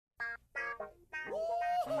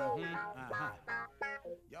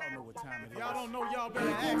Y'all know what time it is. Y'all don't know, y'all better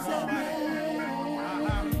ask somebody.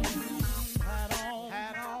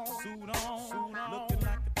 Hat on, suit on, looking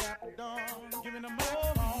like a dapper dawn, giving them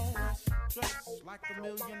all dressed like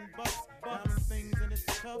 $1,000,000, diamond things in its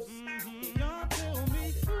cuffs. Y'all tell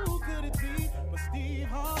me who could it be but Steve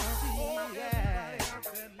Harvey? Oh, yeah. Everybody out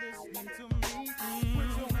there listening to me, put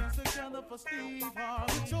your hands together for Steve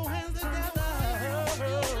Harvey. Put your hands together.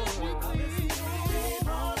 Steve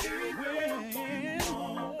Harvey.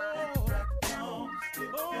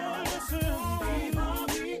 Oh, listen, Steve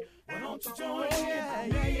Harvey. Why don't you join me?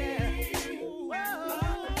 Yeah.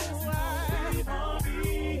 Steve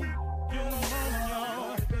Harvey. Get on,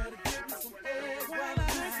 y'all. Better give me some eggs while I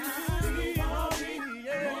listen to Steve Harvey.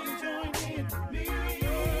 Yeah, join in with me.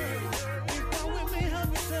 If you're with me, help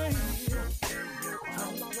me say,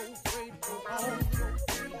 turn your radio on.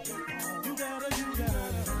 You gotta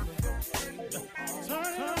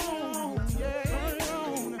turn it on. Yeah, turn it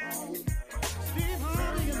on. Steve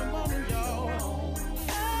Harvey in the morning, y'all.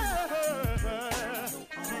 I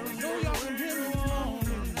know y'all can hear me on.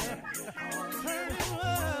 Turn it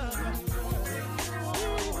up.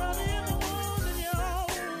 Steve Harvey in the morning, y'all.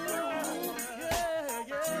 Yeah.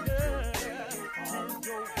 Turn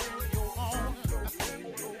your radio on.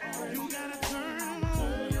 You gotta turn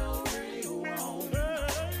your radio on.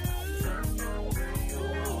 Turn your radio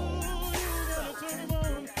on. You gotta turn it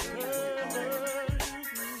on.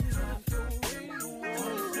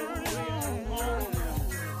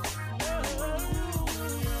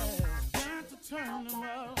 Turn them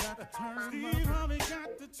up, got to turn Steve Harvey got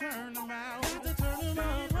to turn them out, got to turn them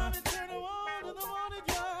up, Steve Harvey turn them on to the morning,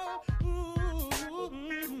 y'all.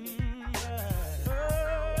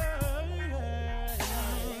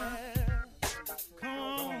 Come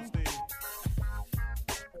on, Steve.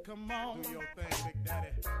 Come on, do your thing, Big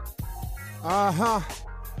Daddy.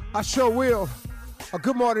 I sure will.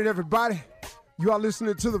 Good morning, everybody. You are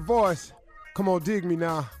listening to The Voice. Come on, dig me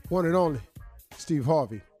now. One and only, Steve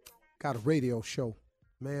Harvey. Got a radio show.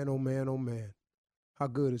 Man, oh man, oh man. How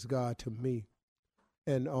good is God to me?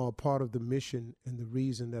 And part of the mission and the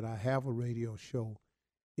reason that I have a radio show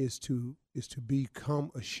is to become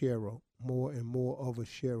a sharer, more and more of a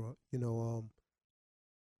sharer. You know,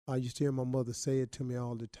 I used to hear my mother say it to me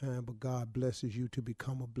all the time, but God blesses you to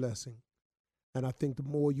become a blessing. And I think the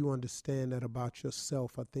more you understand that about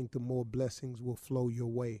yourself, I think the more blessings will flow your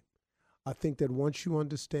way. I think that once you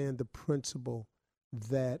understand the principle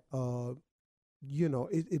that, but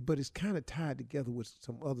it's kind of tied together with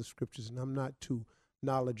some other scriptures, and I'm not too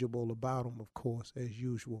knowledgeable about them, of course, as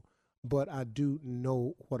usual, but I do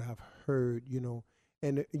know what I've heard,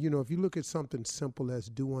 and, if you look at something simple as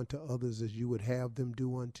do unto others as you would have them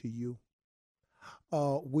do unto you,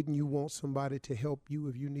 wouldn't you want somebody to help you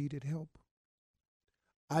if you needed help?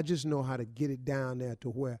 I just know how to get it down there to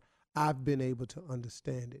where I've been able to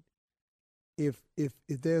understand it. If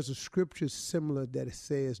there's a scripture similar that it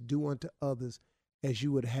says, do unto others as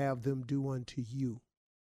you would have them do unto you,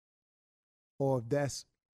 or if that's,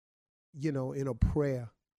 in a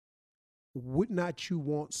prayer, would not you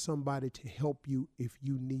want somebody to help you if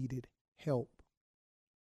you needed help?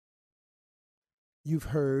 You've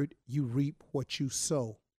heard you reap what you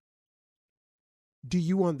sow. Do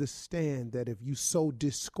you understand that if you sow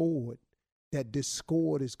discord, that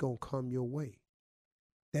discord is going to come your way?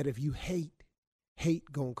 That if you hate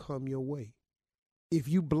gonna come your way. If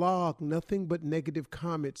you blog nothing but negative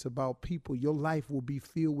comments about people, your life will be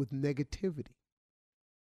filled with negativity.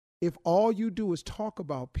 If all you do is talk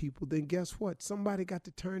about people, then guess what? Somebody got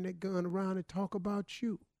to turn that gun around and talk about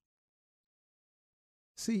you.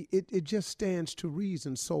 See, it just stands to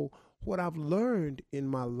reason. So what I've learned in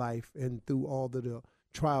my life and through all of the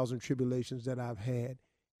trials and tribulations that I've had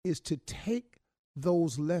is to take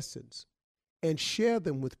those lessons and share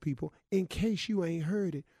them with people in case you ain't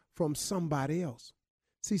heard it from somebody else.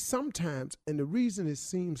 See, sometimes, and the reason it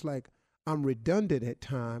seems like I'm redundant at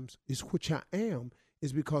times, is which I am,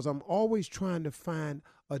 is because I'm always trying to find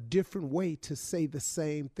a different way to say the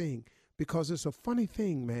same thing. Because it's a funny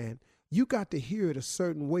thing, man. You got to hear it a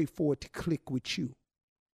certain way for it to click with you.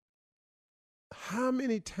 How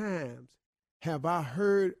many times have I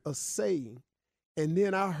heard a saying and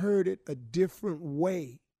then I heard it a different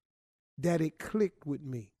way that it clicked with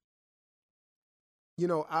me?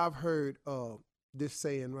 I've heard this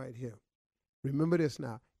saying right here. Remember this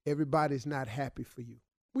now. Everybody's not happy for you.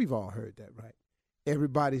 We've all heard that, right?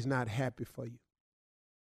 Everybody's not happy for you.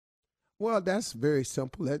 Well, that's very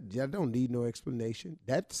simple. That don't need no explanation.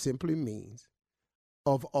 That simply means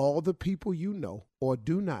of all the people you know or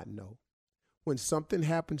do not know, when something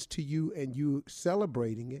happens to you and you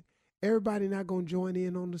celebrating it, everybody not going to join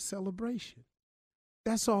in on the celebration.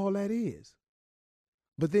 That's all that is.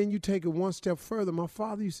 But then you take it one step further. My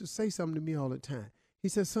father used to say something to me all the time. He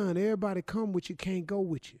said, son, everybody come with you, can't go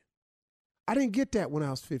with you. I didn't get that when I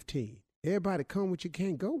was 15. Everybody come with you,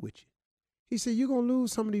 can't go with you. He said, you're going to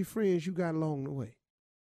lose some of these friends you got along the way.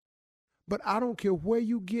 But I don't care where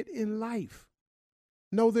you get in life.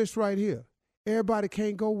 Know this right here. Everybody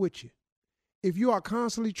can't go with you. If you are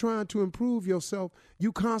constantly trying to improve yourself,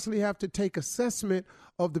 you constantly have to take assessment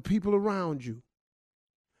of the people around you.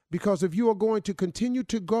 Because if you are going to continue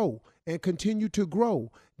to go and continue to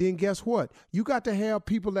grow, then guess what? You got to have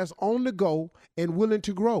people that's on the go and willing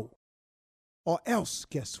to grow. Or else,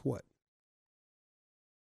 guess what?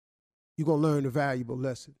 You're going to learn a valuable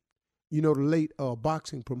lesson. You know, the late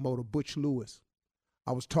boxing promoter, Butch Lewis.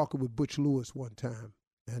 I was talking with Butch Lewis one time,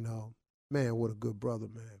 and man, what a good brother,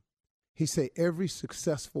 man. He said every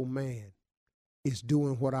successful man is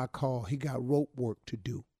doing what I call, he got rope work to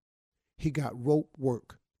do. He got rope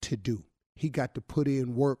work to do. He got to put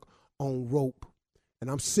in work on rope. And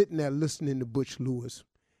I'm sitting there listening to Butch Lewis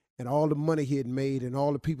and all the money he had made and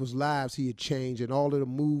all the people's lives he had changed and all of the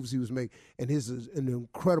moves he was making and his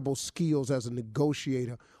incredible skills as a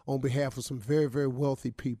negotiator on behalf of some very, very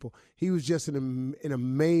wealthy people. He was just an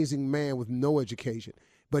amazing man with no education,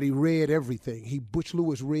 but he read everything. Butch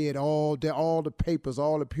Lewis read all the papers,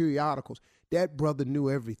 all the periodicals. That brother knew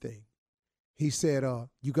everything. He said,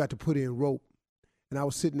 you got to put in rope. And I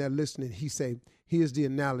was sitting there listening. He said, here's the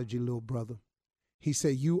analogy, little brother. He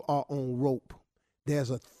said, you are on rope. There's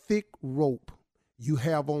a thick rope. You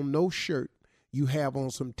have on no shirt. You have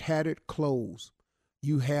on some tattered clothes.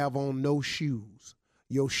 You have on no shoes.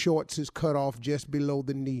 Your shorts is cut off just below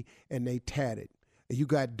the knee and they tattered. And you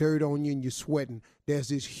got dirt on you and you're sweating. There's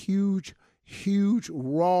this huge, huge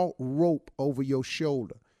raw rope over your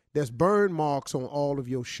shoulder. There's burn marks on all of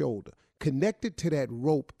your shoulder. Connected to that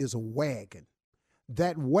rope is a wagon.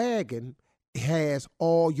 That wagon has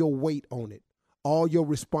all your weight on it, all your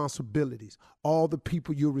responsibilities, all the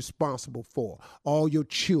people you're responsible for, all your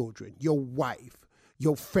children, your wife,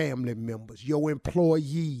 your family members, your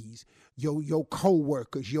employees, your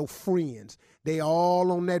co-workers, your friends. They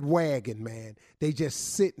all on that wagon, man. They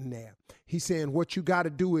just sitting there. He's saying what you got to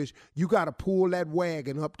do is you got to pull that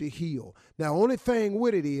wagon up the hill. Now, only thing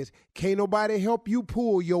with it is can't nobody help you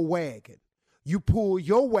pull your wagon. You pull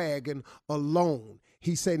your wagon alone.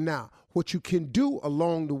 He said, now, what you can do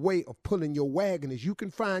along the way of pulling your wagon is you can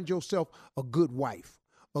find yourself a good wife,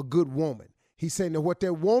 a good woman. He said, now, what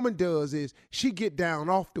that woman does is she get down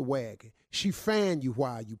off the wagon. She fan you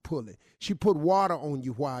while you pull it. She put water on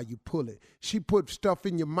you while you pull it. She put stuff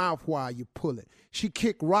in your mouth while you pull it. She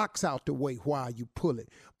kick rocks out the way while you pull it.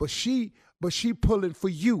 But she pulling for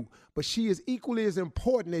you. But she is equally as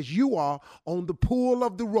important as you are on the pull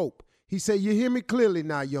of the rope. He said, you hear me clearly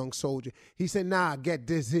now, young soldier. He said, nah, get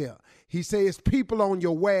this here. He said, it's people on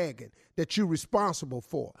your wagon that you're responsible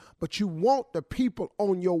for. But you want the people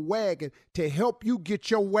on your wagon to help you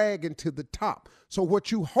get your wagon to the top. So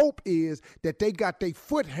what you hope is that they got their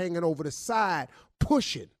foot hanging over the side,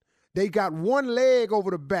 pushing. They got one leg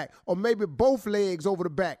over the back, or maybe both legs over the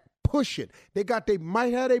back, pushing. They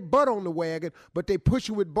might have their butt on the wagon, but they push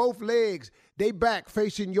you with both legs. They back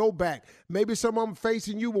facing your back. Maybe some of them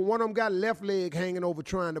facing you, but one of them got left leg hanging over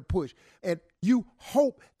trying to push. And you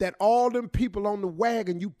hope that all them people on the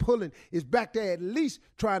wagon you pulling is back there at least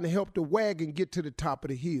trying to help the wagon get to the top of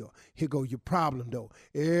the hill. Here go your problem, though.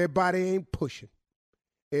 Everybody ain't pushing.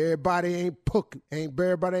 Everybody ain't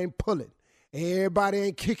pulling. Everybody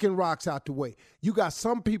ain't kicking rocks out the way. You got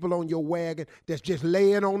some people on your wagon that's just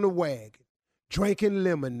laying on the wagon, drinking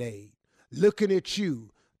lemonade, looking at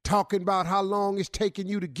you, talking about how long it's taking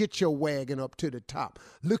you to get your wagon up to the top,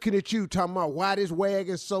 looking at you, talking about why this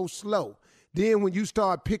wagon's so slow. Then when you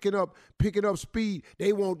start picking up speed,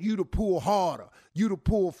 they want you to pull harder, you to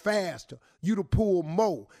pull faster, you to pull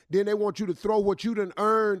more. Then they want you to throw what you done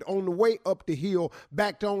earned on the way up the hill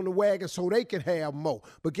back on the wagon so they can have more.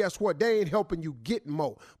 But guess what? They ain't helping you get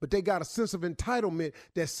more. But they got a sense of entitlement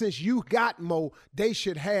that since you got more, they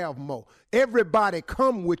should have more. Everybody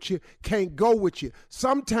come with you, can't go with you.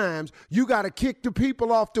 Sometimes you got to kick the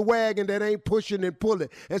people off the wagon that ain't pushing and pulling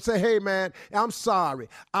and say, hey, man, I'm sorry.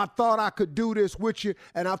 I thought I could do this with you,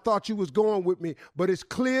 and I thought you was going with me. But it's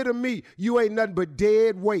clear to me you ain't nothing but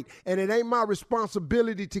dead weight, and it ain't my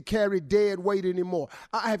responsibility to carry dead weight anymore.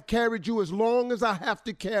 I have carried you as long as I have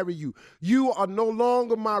to carry you. You are no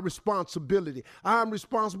longer my responsibility. I'm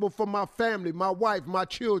responsible for my family, my wife, my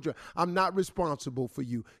children. I'm not responsible for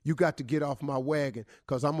you. You got to get off my wagon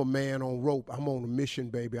because I'm a man on rope. I'm on a mission,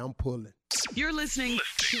 baby. I'm pulling. You're listening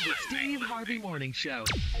to the Steve Harvey Morning Show.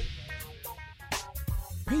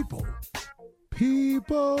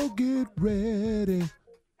 People get ready.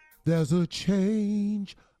 There's a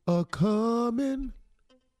change a-coming.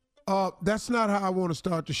 That's not how I want to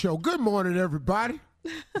start the show. Good morning, everybody.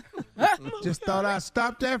 Just thought I'd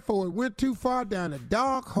stop that before it went too far down a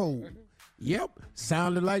dark hole. Yep,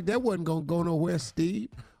 sounded like that wasn't going to go nowhere, Steve.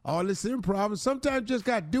 All this improv, sometimes you just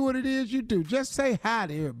got to do what it is you do. Just say hi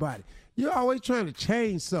to everybody. You're always trying to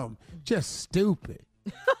change something. Just stupid.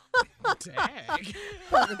 Dag.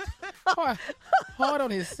 Hard on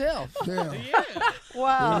himself. Yeah.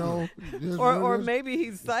 Wow. You know, or maybe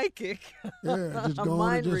he's psychic. Yeah, just A go on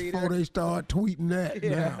mind just reader. before they start tweeting that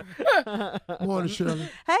now. Morning, Shirley.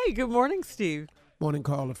 Hey, good morning, Steve. Morning,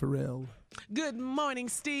 Carla Farrell. Good morning,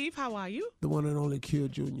 Steve. How are you? The one and only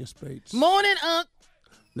Kid Junior Spates. Morning, Unc.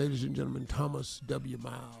 Ladies and gentlemen, Thomas W.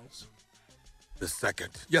 Miles. The second.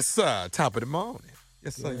 Yes, sir. Top of the morning.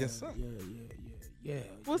 Yes, sir. Yes, sir. Yeah.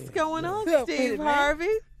 What's going on, What's up, Steve man? Harvey?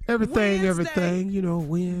 Everything. You know,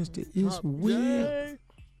 Wednesday is Wednesday.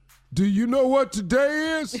 Do you know what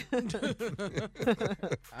today is?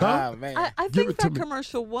 Ah, man. I Give think it to that me.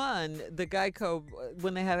 commercial won, the Geico,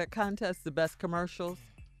 when they had a contest, the best commercials.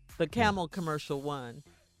 The Camel commercial won.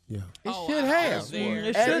 Yeah. It should have.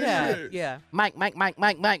 It should have, yeah. Mike.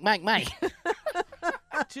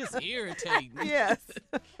 Just irritating. Yes.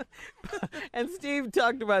 And Steve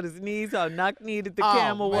talked about his knees, how knock-kneed the Oh,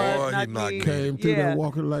 camel man. was. Boy, he Knock-kneed. Came through Yeah. there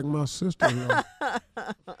walking like my sister-in-law. I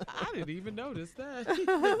didn't even notice that.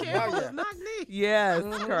 The camera was knock-kneed. Yes,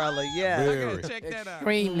 Carla, yes. I Very. gotta check that out.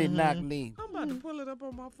 Extremely knock-kneed. I'm about to pull it up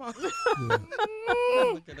on my phone. Yeah.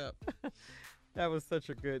 Look it up. That was such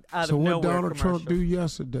a good out So of what nowhere Donald Trump commercial. do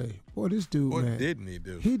yesterday? Boy, this dude, What man. didn't he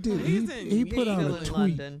do? He did. He's He in put out Still a in tweet.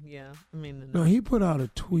 London, yeah. I mean, No, he put out a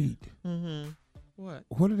tweet. What?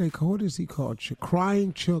 What do they call? What is he called?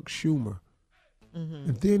 Crying Chuck Schumer.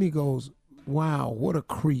 And then he goes, "Wow, what a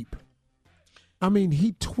creep." I mean,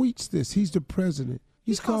 he tweets this. He's the president.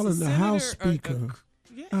 He's calls calling the the House senator Speaker.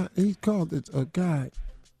 Yeah. He called it a guy,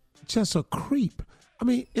 just a creep. I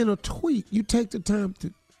mean, in a tweet, you take the time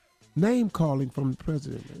to name calling from the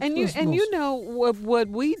president. And you know what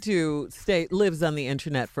we do lives on the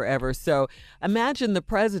internet forever. So imagine the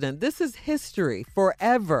president. This is history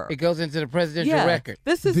forever. It goes into the presidential record.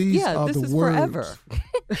 This is These are this the is words. forever.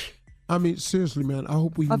 I mean, seriously, man. I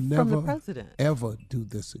hope we From the never president. ever do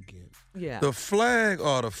this again. Yeah. The flag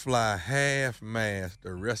ought to fly half-mast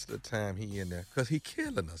the rest of the time he in there, because he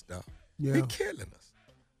killing us, dog. Yeah. He killing us.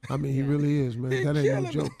 I mean, he really is, man. That ain't no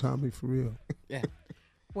killing joke, Tommy, for real. Yeah.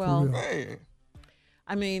 Well, real. Man.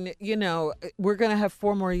 I mean, you know, we're going to have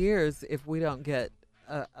 4 more years if we don't get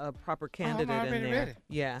a proper candidate in already there. ready.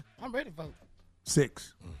 Yeah. I'm ready to vote.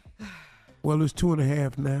 6. Well, it's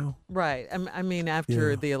 2.5 now. Right. I mean,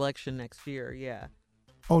 after Yeah. the election next year. Yeah.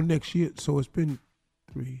 Oh, next year. So it's been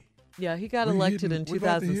 3. Yeah. He got We elected in hitting- we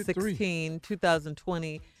about to hit 2016.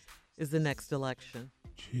 2020 is the next election.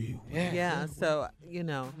 Gee. Yeah. So, you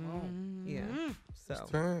know, yeah. So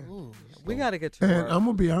Time. Ooh. we got to get to And work. I'm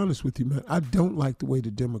going to be honest with you, man. I don't like the way the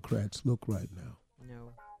Democrats look right now.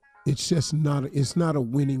 No. It's just not. It's not a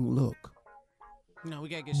winning look. No, we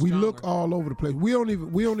gotta get We stronger. look all over the place. We don't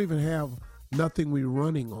even have nothing we're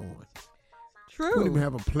running on. We don't True. even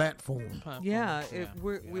have a platform. Yeah.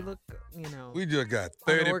 We look, you know. We just got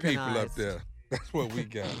 30 people up Unorganized. there. That's what we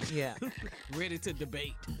got. Yeah. ready to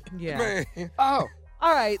debate. Yeah. Man. Oh.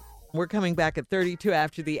 All right. We're coming back at 32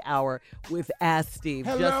 after the hour with Ask Steve.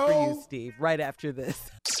 Just for Hello? you, Steve, right after this.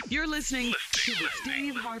 You're listening to the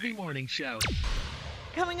Steve Harvey Morning Show.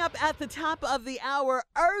 Coming up at the top of the hour,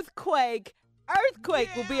 Earthquake. Earthquake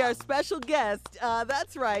will be our special guest.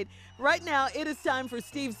 That's right. Right now, it is time for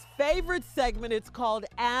Steve's favorite segment. It's called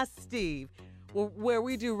Ask Steve, where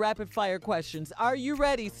we do rapid fire questions. Are you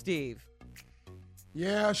ready, Steve?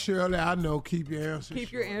 Yeah, Shirley, I know. Keep your answers.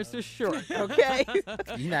 Keep your answers short, okay?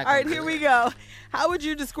 You're not All right, gonna here do we it. go. How would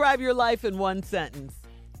you describe your life in one sentence?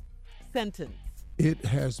 Sentence. It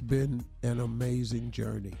has been an amazing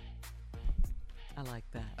journey. I like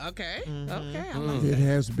that. Okay. Mm-hmm. Okay. I like It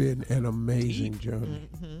has been an amazing journey.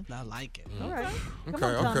 it. I like it. All right. Come Okay,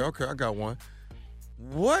 on, Tom. okay. I got one.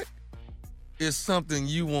 What is something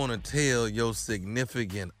you want to tell your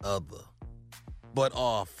significant other, but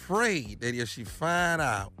are afraid that if she find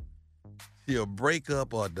out, she'll break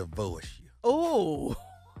up or divorce you? Oh,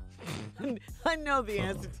 I know the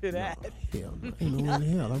answer to that. Hell no. Ain't no in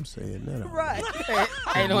hell I'm saying that. Right.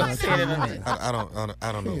 Ain't no one said it on it. I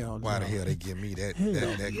don't know Hell why the no. hell they give me that Hell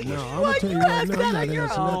that no, question. I'm gonna tell you right now, I'm not on your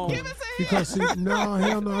answering that own. question. Because see, no,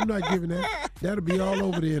 hell no, I'm not giving that. That'll be all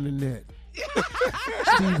over the internet.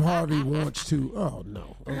 Steve Harvey wants to. Oh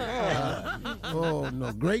no. Oh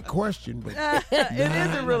no. Great question, but it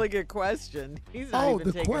is a really good question. He's not even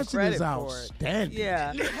the taking question credit is for outstanding. it.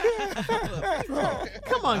 Yeah. Oh,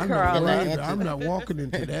 Come on, I'm Carl. not walking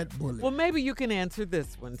into that bullet. Well, maybe you can answer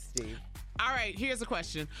this one, Steve. All right, here's a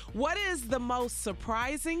question. What is the most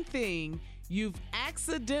surprising thing you've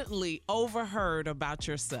accidentally overheard about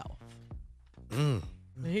yourself?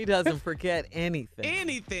 He doesn't forget anything.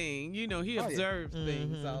 Anything. You know, he observes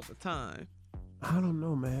things all the time. I don't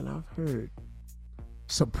know, man. I've heard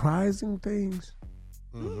surprising things.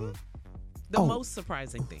 The most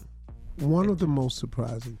surprising thing. One of the most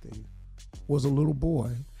surprising things was a little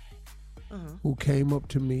boy who came up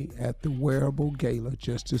to me at the Wearable Gala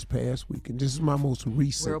just this past weekend. This is my most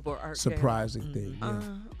recent surprising thing.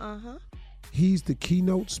 Yeah. He's the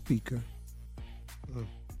keynote speaker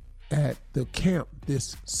at the camp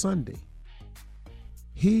this Sunday.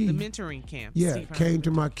 The mentoring camp. Yeah, came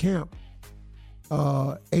to my camp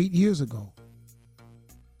 8 years ago.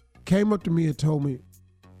 Came up to me and told me,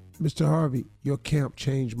 Mr. Harvey, your camp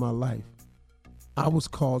changed my life. I was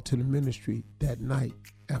called to the ministry that night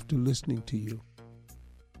after listening to you.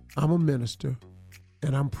 I'm a minister,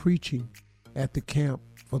 and I'm preaching at the camp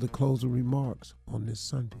for the closing remarks on this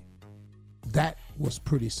Sunday. That was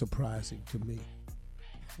pretty surprising to me.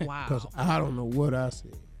 Wow. Because I don't know what I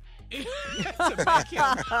said.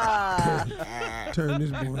 Turn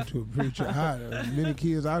this boy into a preacher. Many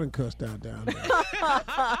kids I done cussed out down there.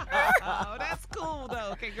 Oh, that's cool,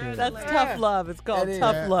 though. Congratulations. That's tough love. It's called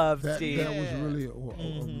tough love, Steve. That was really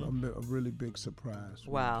a really big surprise.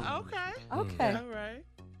 Wow. Okay. All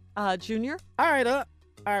right. Junior? All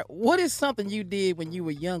right. What is something you did when you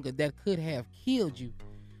were younger that could have killed you,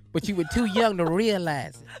 but you were too young to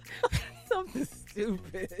realize it? Something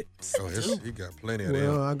stupid. Oh, he got plenty of them.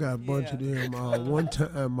 Well, I got a bunch of them. One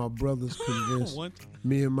time, my brothers convinced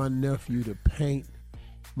me and my nephew to paint.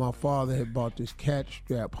 My father had bought this cat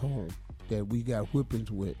strap home that we got whippings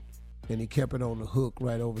with, and he kept it on the hook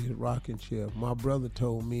right over his rocking chair. My brother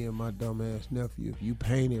told me and my dumbass nephew, if you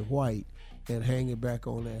paint it white and hang it back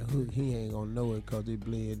on that hook, he ain't gonna know it because it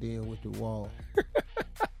blend in with the wall.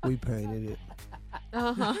 We painted it.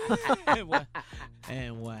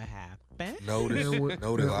 And what happened? Notice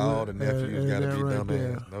all the nephews got to be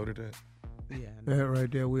dumbass. Noted that? Yeah. That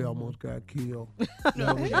right there, we almost got killed.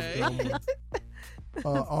 That was a dumb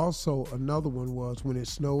one. Also, another one was when it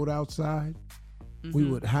snowed outside, we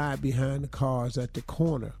would hide behind the cars at the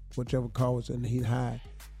corner, whichever car was in, he'd hide.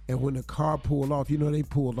 And when the car pulled off, they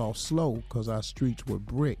pulled off slow because our streets were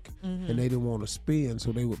brick and they didn't want to spin,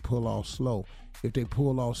 so they would pull off slow. If they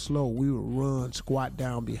pulled off slow, we would run, squat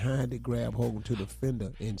down behind it, grab hold onto the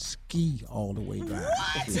fender, and ski all the way back.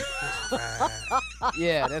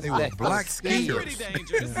 Yeah, that's black skiers. Pretty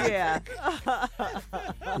dangerous. Yeah.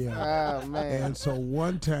 Yeah. Oh, man. And so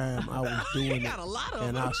one time I was doing it,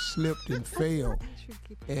 and I slipped and fell,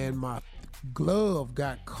 and my glove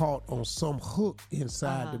got caught on some hook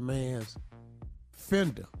inside the man's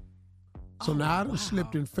fender. So now I done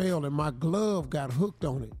slipped and fell, and my glove got hooked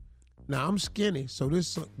on it. Now I'm skinny, so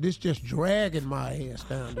this just dragging my ass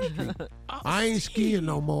down the street. I ain't skiing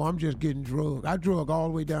no more. I'm just getting drugged. I drug all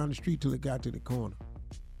the way down the street till it got to the corner.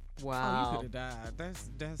 Wow. Oh, you could have died.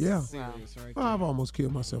 That's serious right there. I've almost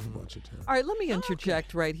killed myself a bunch of times. All right, let me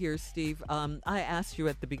interject right here, Steve. I asked you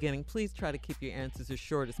at the beginning, please try to keep your answers as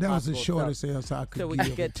short as possible. That was the shortest answer I could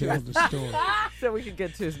give to tell the story. So we could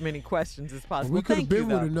get to as many questions as possible. We could have been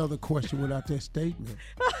with another question without that statement.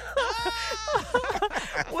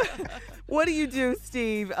 What do you do,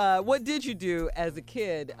 Steve? What did you do as a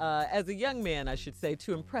kid, as a young man, I should say,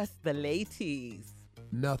 to impress the ladies?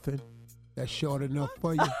 Nothing. That's short enough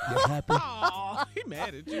for you. You happy? Oh, he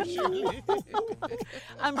mad at you, surely.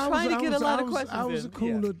 I'm trying to get a lot of questions. I was a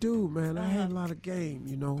cooler dude, man. I had a lot of game,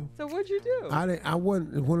 So what'd you do? I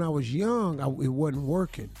wasn't. When I was young, it wasn't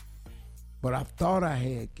working. But I thought I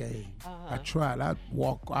had game. I tried. I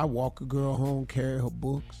walk a girl home, carry her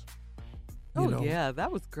books. Yeah, that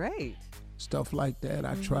was great. Stuff like that.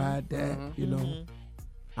 I tried that.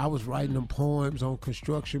 I was writing them poems on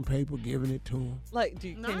construction paper, giving it to them. Like,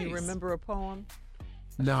 can you remember a poem?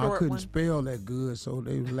 No, I couldn't spell that good, so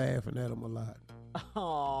they was laughing at them a lot.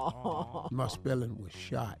 Oh. My spelling was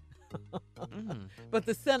shot. But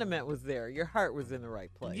the sentiment was there. Your heart was in the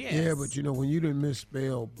right place. Yes. Yeah, but when you didn't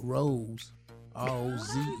misspell Rose,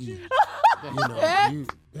 R-O-Z-E,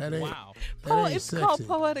 that ain't. Wow. That ain't It's sexy. called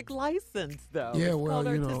poetic license, though. Yeah, it's well, called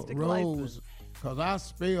artistic Rose. license. Because I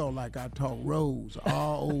spell like I talk Rose,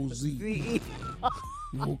 R-O-Z.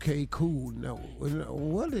 Okay, cool. No.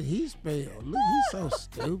 What did he spell? Look, he's so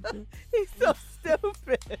stupid. He's so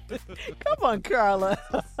stupid. Come on, Carla.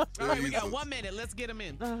 All right, we got 1 minute. Let's get him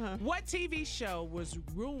in. What TV show was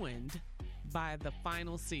ruined by the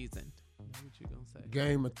final season? What you gonna say?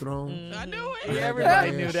 Game of Thrones. I knew it.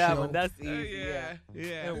 Everybody knew that show. one. That's easy.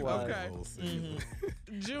 Yeah. It was. Okay.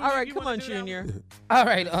 Junior, All right, you come wanna on, do that one? Junior. All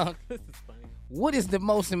right, This is funny. what is the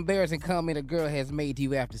most embarrassing comment a girl has made to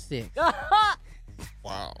you after sex?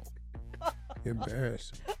 Wow.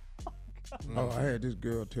 Embarrassing. Oh, I had this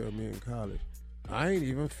girl tell me in college, I ain't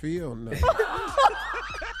even feel nothing.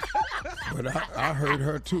 But I heard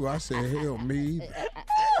her too. I said, hell, me either.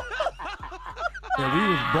 And we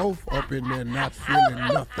was both up in there not feeling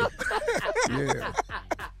nothing. Yeah.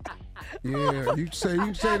 Yeah, you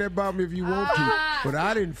can say that about me if you want to, but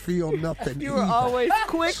I didn't feel nothing You were either. always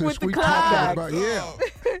quick Since with the we talked about,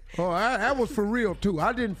 clapbacks. Oh, that was for real too.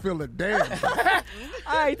 I didn't feel a damn thing.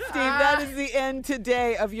 All right, Steve, that is the end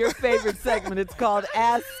today of your favorite segment. It's called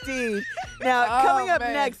Ask Steve. Now, coming up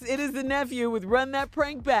next, it is the nephew with Run That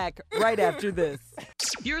Prank Back right after this.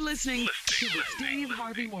 You're listening to the Steve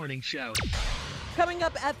Harvey Morning Show. Coming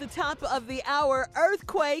up at the top of the hour,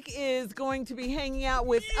 Earthquake is going to be hanging out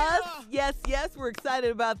with us. Yes, we're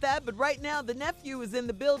excited about that. But right now, the nephew is in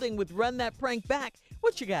the building with Run That Prank Back.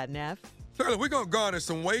 What you got, Neff? Charlie, we're going to garner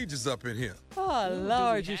some wages up in here. Oh,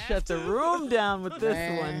 Lord, you shut the room down with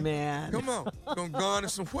this one, man. Come on. We're going to garner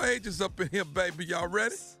some wages up in here, baby. Y'all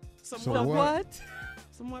ready? Some So more, what?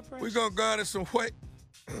 some more pressure. We're going to garner some wait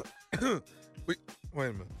a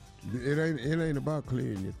minute. It ain't about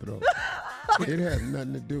clearing your throat. It has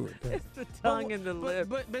nothing to do with that. It's the tongue and the lip.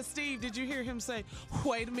 But Steve, did you hear him say,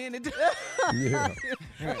 wait a minute? Yeah.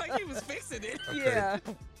 Like he was fixing it. Yeah.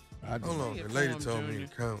 Hold on. The lady told me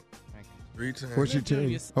to count 3 times. What she Let tell you?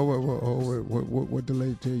 Julius- What the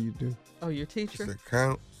lady tell you to do? Oh, your She teacher? said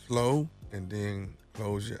count slow and then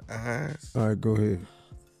close your eyes. All right, go ahead.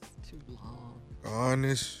 Too long.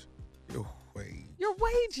 Garnish your wage. Your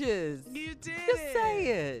wages. You did Just it. say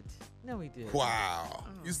it. No, we didn't. Wow.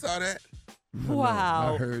 You saw that?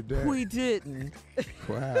 Wow. I heard that. We didn't.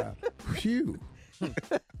 Wow. Phew. Man,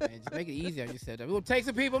 just make it easy on yourself. We're going to take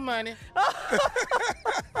some people money.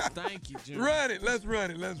 Thank you, Junior. Run it. Let's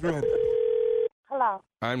run it. Hello.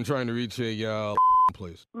 I'm trying to reach a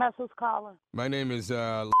place. Miss, who's calling? My name is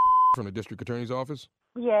from the district attorney's office.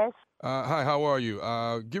 Yes. Hi, how are you?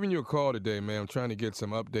 Giving you a call today, ma'am. Trying to get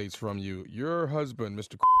some updates from you. Your husband,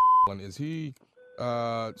 Mr. is he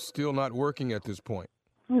still not working at this point?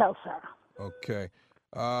 No, sir. Okay.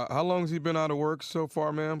 How long has he been out of work so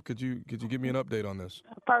far, ma'am? Could you give me an update on this?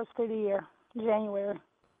 First of the year, January.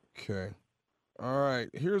 Okay. All right.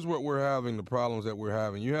 Here's what we're having, the problems that we're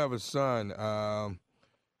having. You have a son.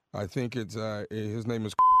 I think it's his name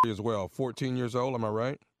is as well. 14 years old, am I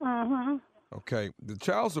right? Mm-hmm. Okay. The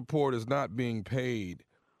child support is not being paid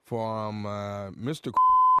from Mr.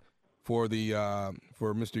 for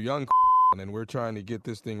Mr. Young, and we're trying to get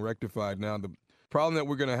this thing rectified. Now, the problem that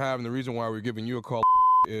we're going to have, and the reason why we're giving you a call,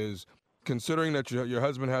 is considering that your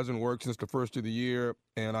husband hasn't worked since the first of the year,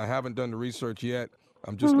 and I haven't done the research yet.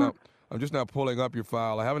 I'm just now pulling up your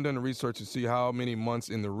file. I haven't done the research to see how many months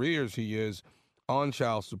in the rears he is on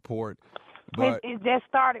child support. But It just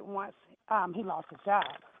started once he lost his job.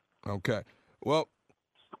 okay, well,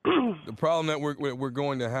 the problem that we're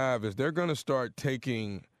going to have is they're going to start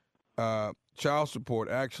taking child support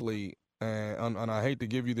actually, and I hate to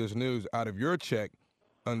give you this news, out of your check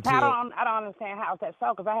until I don't understand how that's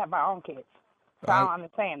so, because I have my own kids. So I don't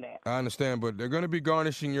understand that. I understand, but they're going to be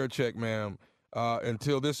garnishing your check, ma'am,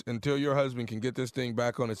 until your husband can get this thing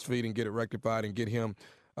back on its feet and get it rectified and get him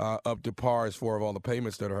up to par as far as all the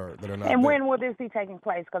payments that are not And there. when will this be taking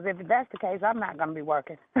place? Because if that's the case, I'm not going to be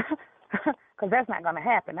working. Because that's not going to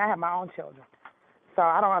happen. I have my own children. So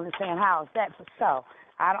I don't understand how that's so.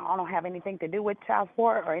 I don't have anything to do with child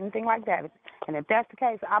support or anything like that. And if that's the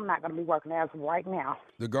case, I'm not going to be working as of right now.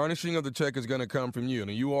 The garnishing of the check is going to come from you.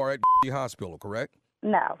 Now, you are at the hospital, correct?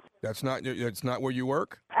 No. It's not where you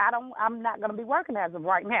work? I'm not going to be working as of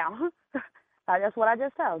right now. That's what I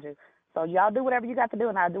just told you. So y'all do whatever you got to do,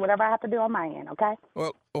 and I'll do whatever I have to do on my end, okay?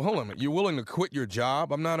 Well, hold on a minute. You're willing to quit your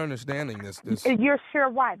job? I'm not understanding this. You're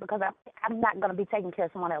sure right, because I'm not going to be taking care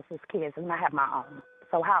of someone else's kids, and I have my own.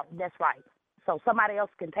 So how? That's right. So somebody else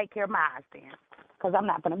can take care of mine then, because I'm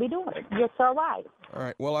not going to be doing it. You're so right. All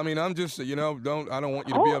right. Well, I mean, I'm just, I don't want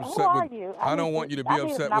you to Who be upset are with. you? I don't want you to be I need a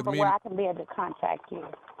upset with number me. where I can be able to contact you.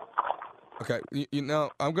 Okay, you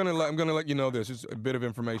know, I'm gonna let you know this. It's a bit of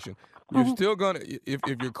information. You're still gonna, if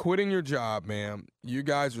you're quitting your job, ma'am, you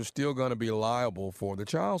guys are still gonna be liable for the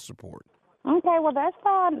child support. Okay, well, that's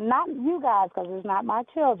fine. Not you guys, because it's not my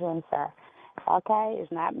children, sir. Okay?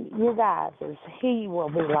 It's not you guys. It's he will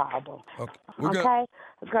be liable. Okay. Okay?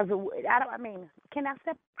 Because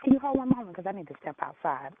can you hold one moment? Because I need to step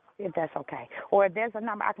outside, if that's okay. Or if there's a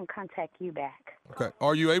number, I can contact you back. Okay.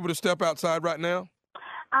 Are you able to step outside right now?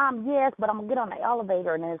 Yes, but I'm going to get on the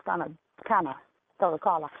elevator, and it's going to kind of throw the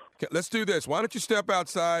call off. Okay, let's do this. Why don't you step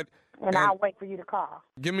outside? And I'll wait for you to call.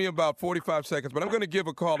 Give me about 45 seconds, but I'm going to give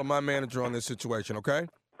a call to my manager on this situation, okay?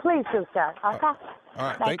 Please do, sir. Okay? All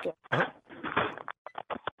right. Thank you.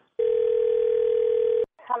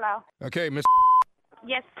 Hello? Okay, Miss.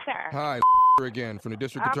 Yes, sir. Hi, again from the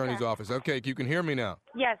district attorney's office. Okay, you can hear me now.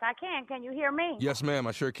 Yes, I can. Can you hear me? Yes, ma'am,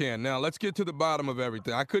 I sure can. Now, let's get to the bottom of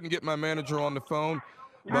everything. I couldn't get my manager on the phone,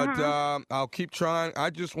 but I'll keep trying. I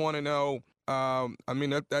just want to know, I'm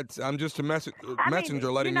just a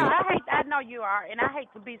messenger letting you know. I know you are, and I hate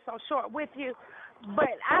to be so short with you,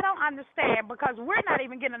 but I don't understand because we're not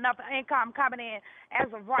even getting enough income coming in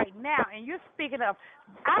as of right now. And you're speaking of,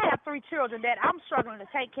 I have 3 children that I'm struggling to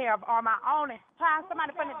take care of on my own. And find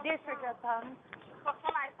somebody from the district or something.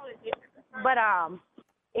 But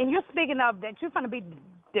and you're speaking of that you're going to be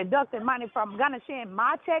deducting money from Gunnishin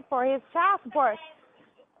my check for his child support.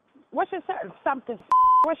 What's your something?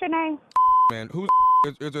 What's your name? Man,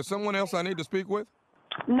 is there someone else I need to speak with?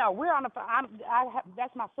 No, we're on the phone.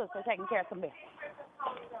 That's my sister taking care of some business.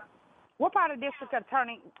 What part of district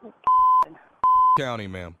attorney? County,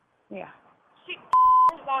 ma'am. Yeah. She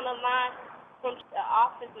is on the line from the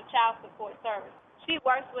Office of Child Support Service. She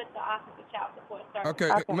works with the Office of Child Support Service.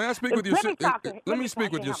 Okay. May I speak with your sister? Let me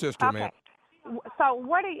speak with your sister, ma'am. So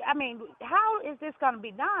how is this going to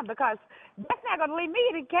be done? Because that's not going to leave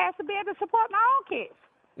me the cash to be able to support my own kids.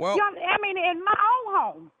 Well, in my own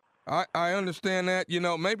home. I understand that. You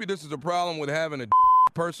know, maybe this is a problem with having a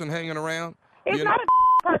person hanging around. It's not a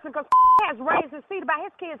person because has raised his seed about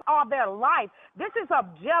his kids all their life. This is a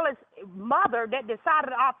jealous mother that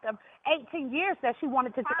decided after 18 years that she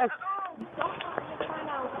wanted to.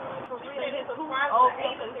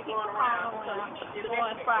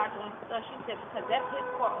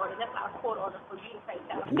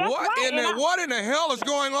 What in the hell is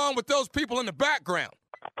going on with those people in the background?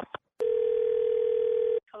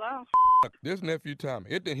 Hello? This nephew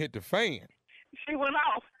Tommy, it didn't hit the fan. She went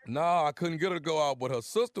off. No, I couldn't get her to go out, but her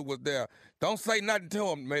sister was there. Don't say nothing to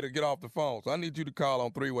her, made her get off the phone. So I need you to call on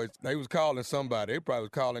 3-way. They was calling somebody. They probably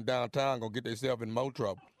was calling downtown, gonna get themselves in more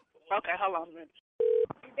trouble. Okay, hold on a minute.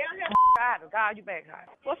 I have to call you back, honey.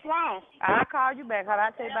 What's wrong? I'll call you back, honey.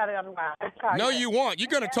 I'll tell you about it otherwise. No, you won't. You're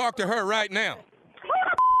gonna talk to her right now. Who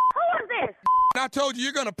is this? I told you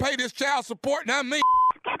you're gonna pay this child support, not me.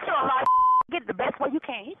 Get your life. Get it the best way you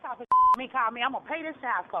can. He talking me, call me. I'm gonna pay this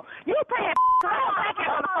child support. You pay that.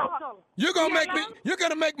 You're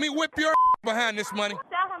gonna make me whip your behind this money.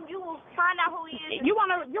 Tell him you will find out who he is. You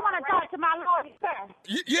wanna talk to my lawyer, sir?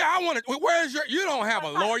 Yeah, I want to. Where's your? You don't have a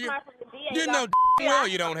lawyer. You know well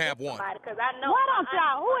you don't have one. Why don't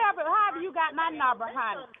y'all, however you got my number,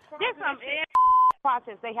 honey? This some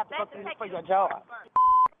process they have to go through for your job.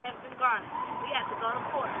 We have to go to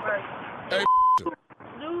court first. Hey,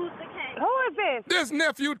 Lose the case. Who is this? This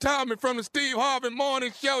nephew Tommy from the Steve Harvey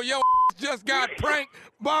Morning Show. Yo, just got pranked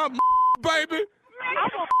by baby.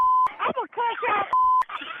 I'm gonna cut y'all.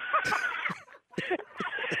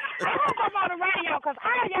 I'm gonna come on the radio because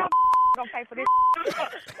all y'all gonna pay for this.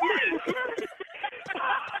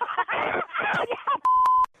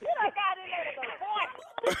 You done got in there to the point.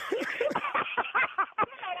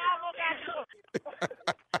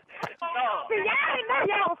 See, y'all didn't know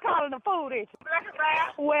y'all was calling the food issue.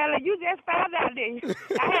 Well, you just found out, didn't you?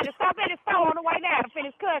 I had to stop at the store on the way down to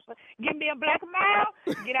finish cussing. Give me a black and mild,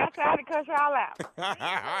 get outside and cuss y'all out.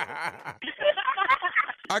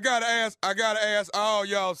 I gotta ask all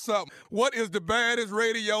y'all something. What is the baddest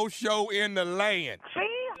radio show in the land? See?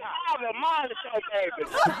 The Morning Show, baby.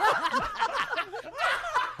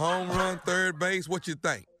 Home run, third base. What you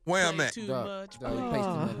think? Where I'm at? Too much.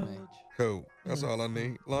 Cool. That's all I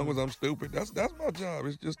need. As long as I'm stupid. That's my job.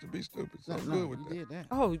 It's just to be stupid. So I'm good with that.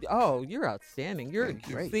 Oh, you're outstanding. You're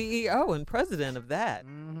Thank the CEO and president of that.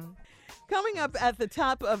 Mm-hmm. Coming up at the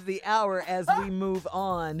top of the hour as we move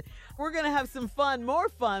on, we're going to have some fun, more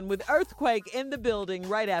fun with Earthquake in the building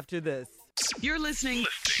right after this. You're listening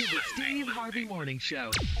to the Steve Harvey Morning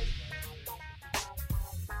Show.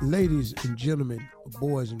 Ladies and gentlemen,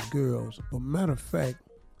 boys and girls, but matter of fact,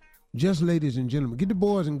 just ladies and gentlemen, get the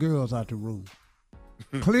boys and girls out the room.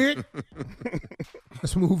 Click.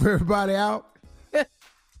 Let's move everybody out.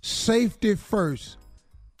 Safety first.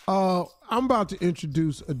 I'm about to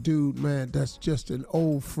introduce a dude, man, that's just an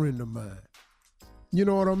old friend of mine. You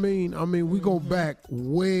know what I mean? I mean, we go back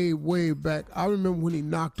way, way back. I remember when he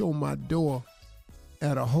knocked on my door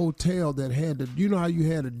at a hotel that had you know how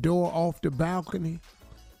you had a door off the balcony?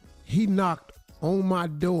 He knocked on my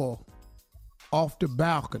door off the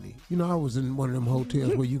balcony. You know, I was in one of them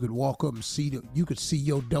hotels where you could walk up and you could see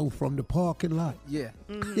your door from the parking lot. Yeah.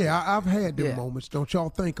 Yeah, I've had them moments. Don't y'all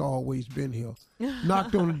think I always been here?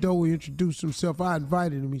 Knocked on the door, he introduced himself. I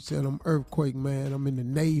invited him. He said, I'm Earthquake, man. I'm in the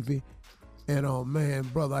Navy. And, man,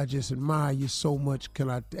 brother, I just admire you so much. Can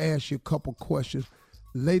I ask you a couple questions?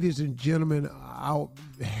 Ladies and gentlemen, I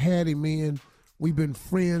had him in. We've been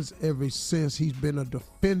friends ever since. He's been a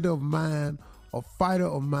defender of mine, a fighter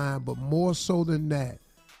of mine, but more so than that,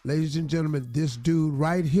 ladies and gentlemen, this dude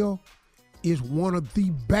right here is one of the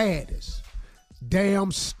baddest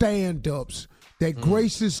damn stand-ups that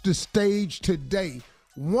graces the stage today.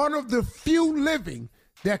 One of the few living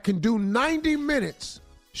that can do 90 minutes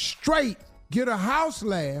straight, get a house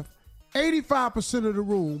laugh, 85% of the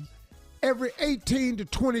room, every 18 to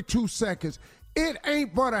 22 seconds. It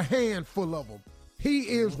ain't but a handful of them. He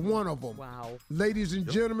is one of them. Wow. Ladies and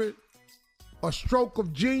gentlemen, a stroke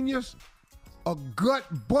of genius, a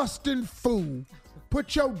gut-busting fool.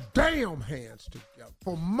 Put your damn hands together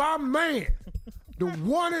for my man, the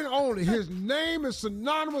one and only. His name is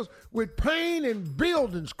synonymous with pain and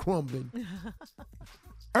buildings crumbling.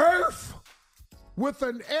 Earth with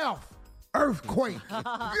an F. Earthquake. Yeah.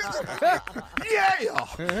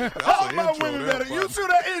 All my women better. You see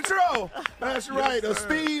that intro? That's right. A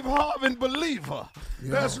Steve Harvey believer.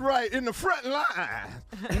 Yeah. That's right. In the front line.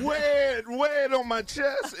 Wear it on my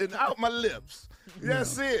chest and out my lips.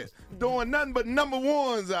 That's it. Doing nothing but number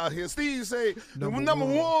ones out here. Steve say, number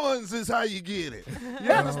ones is how you get it.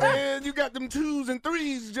 You understand? You got them 2s and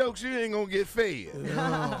 3s jokes, you ain't gonna get fed.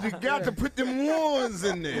 Yeah. You got to put them ones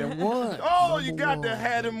in there. Ones. Oh, you got to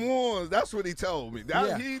have them ones. That's what he told me.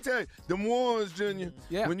 He tell you, them ones, Junior,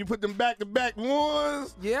 when you put them back-to-back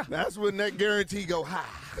ones, that's when that guarantee go high.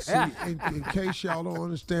 See, in case y'all don't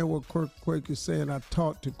understand what Quake is saying, I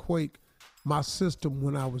taught to Quake my system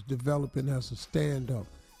when I was developing as a stand-up.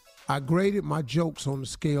 I graded my jokes on a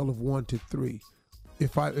scale of 1 to 3.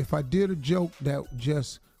 If I did a joke that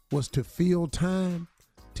just was to fill time,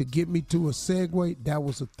 to get me to a segue, that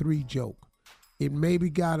was a 3 joke. It maybe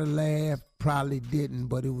got a laugh, probably didn't,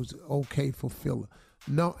 but it was okay for filler.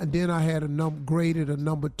 No, and then I had graded a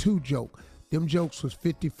number 2 joke. Them jokes was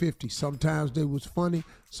 50-50. Sometimes they was funny,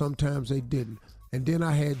 sometimes they didn't. And then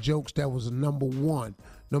I had jokes that was a number 1.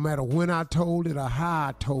 No matter when I told it or how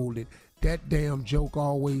I told it, that damn joke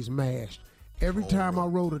always mashed. Every time I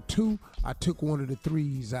wrote a 2, I took one of the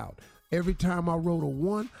 3s out. Every time I wrote a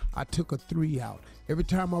 1, I took a 3 out. Every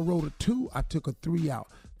time I wrote a 2, I took a 3 out.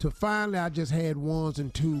 Till finally I just had 1s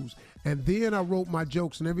and 2s. And then I wrote my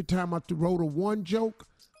jokes, and every time I wrote a 1 joke,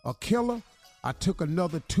 a killer, I took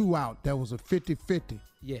another 2 out. That was a 50-50.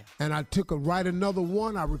 Yeah. And I took write another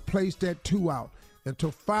 1, I replaced that 2 out.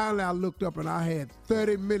 Until finally I looked up and I had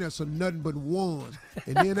 30 minutes of nothing but 1s.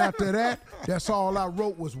 And then after that, that's all I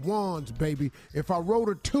wrote was 1s, baby. If I wrote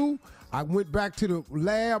a 2, I went back to the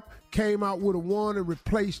lab, came out with a 1 and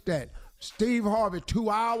replaced that. Steve Harvey,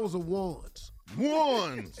 2 hours of 1s.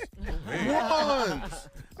 1s. 1s.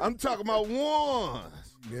 I'm talking about 1s.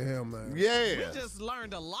 Yeah, man. Yeah. We just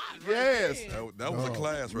learned a lot. Yes. That was a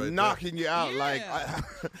class right knocking you out like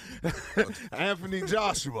Anthony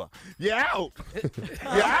Joshua. You're out.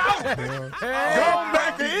 You're out. Go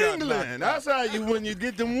back to England. That's how when you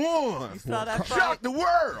get them 1s. Shock the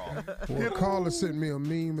world. Well, Carla sent me a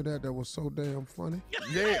meme of that was so damn funny.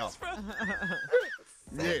 Yeah.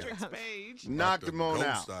 Cedric's page. Knocked him on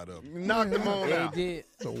out. Knocked him on out. Did.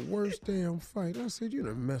 The worst damn fight. I said, you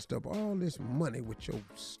done messed up all this money with your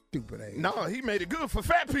stupid ass. No, he made it good for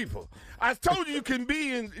fat people. I told you can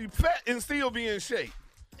be fat and still be in shape.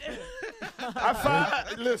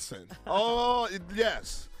 Listen. Oh,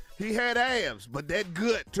 yes. He had abs, but that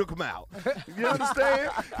gut took him out. You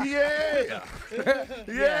understand? Yeah.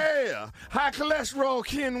 High cholesterol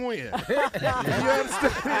can win. You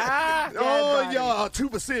understand? Y'all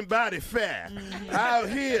 2% body fat out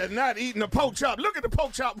here not eating a pork chop. Look at the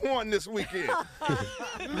pork chop won this weekend.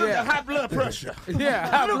 Look at high blood pressure.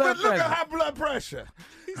 Yeah, look at high blood pressure.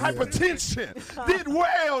 Hypertension. Did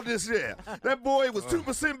well this year. That boy was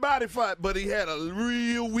 2% body fat, but he had a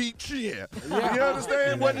real weak chin. You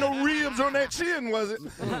understand? Wasn't no ribs on that chin, was it?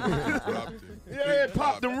 Yeah, it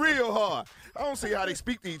popped them real hard. I don't see how they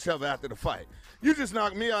speak to each other after the fight. You just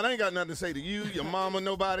knocked me out. I ain't got nothing to say to you, your mama,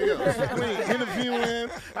 nobody else. We ain't interviewing.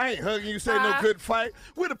 I ain't hugging you, say no good fight.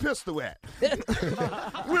 Where the pistol at?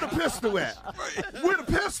 Where the pistol at? Where the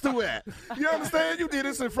pistol at? You understand? You did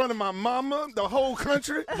this in front of my mama, the whole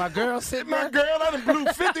country. My girl said, my girl, I done blew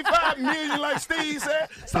 55 million like Steve said.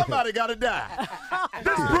 Somebody got to die.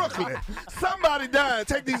 This Brooklyn. Somebody dying.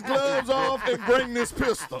 Take these gloves off and bring this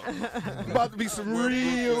pistol. About to be some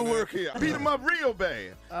real work here. Beat him up real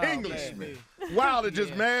bad. Englishman. Wilder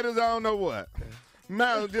just mad as I don't know what.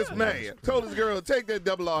 Mal just mad. Told his girl, take that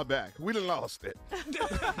double R back. We done lost it.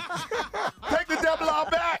 Take the double R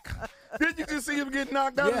back. Did you just see him get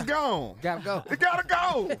knocked out? It's gone. Gotta go. It gotta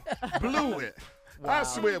go. Blew it. Wow. I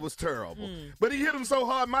swear it was terrible. But he hit him so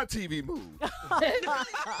hard, my TV moved.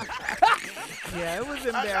 Yeah, it was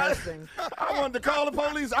embarrassing. I wanted to call the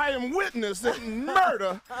police. I am witnessing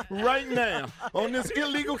murder right now on this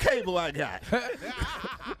illegal cable I got.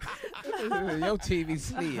 Your TV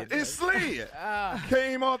slid. It slid.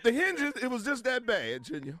 Came off the hinges. It was just that bad,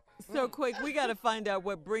 Junior. So, Quake, we got to find out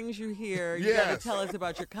what brings you here. You got to tell us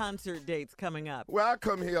about your concert dates coming up. Well, I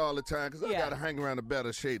come here all the time because I got to hang around a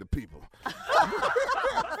better shade of people.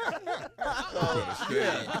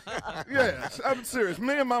 Yes, I'm serious.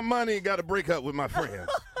 Me and my money got to break up with my friends.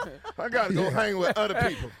 I got to go hang with other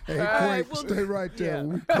people. Hey, Quake, stay right there.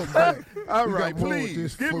 When we come back. All right,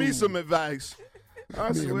 please, give me some advice. I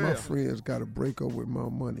Me swear. and my friends got to break up with my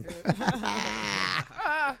money.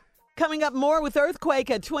 Coming up more with Earthquake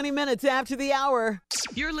at 20 minutes after the hour.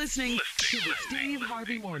 You're listening to the Steve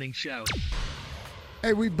Harvey Morning Show.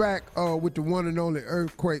 Hey, we back with the one and only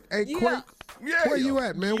Earthquake. Hey, Quake, where you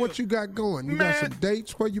at, man? What you got going? You got some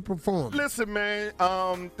dates? Where you performing? Listen, man,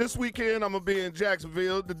 this weekend I'm going to be in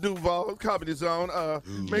Jacksonville, the Duval Comedy Zone.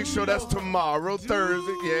 Make sure that's tomorrow,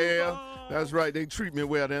 Thursday. Yeah. That's right. They treat me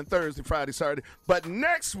well then Thursday, Friday, Saturday. But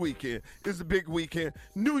next weekend is the big weekend.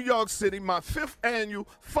 New York City, my 5th annual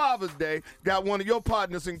Father's Day. Got one of your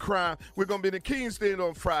partners in crime. We're going to be in the Kingston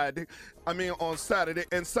on Saturday.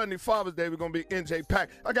 And Sunday, Father's Day, we're going to be NJ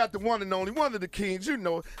Pack. I got the one and only, one of the kings, you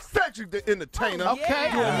know, Cedric the Entertainer.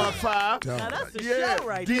 Okay. Doing my 5. Now that's the show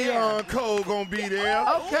right there. Dion Cole going to be there.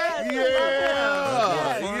 Okay.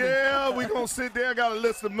 Yeah, we're going to sit there. I got a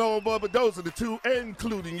list of more, but those are the 2,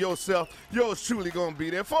 including yourself. Yours truly going to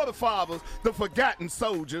be there. For the fathers, the forgotten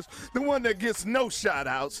soldiers, the one that gets no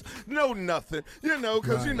shout-outs, no nothing, you know,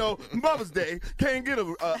 because, you know, Mother's Day can't get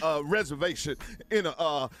a reservation in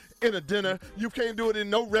a dinner. You can't do it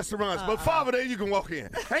in no restaurants. But Father Day, you can walk in.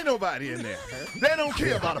 Ain't nobody in there. They don't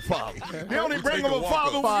care about a father. They only bring up a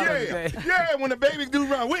father. Yeah, when the baby do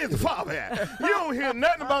wrong, where's the father at? You don't hear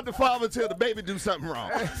nothing about the father till the baby do something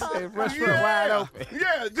wrong. Restaurant wide open.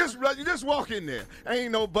 Yeah, just walk in there.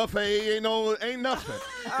 Ain't no buffet, ain't nothing. Ain't no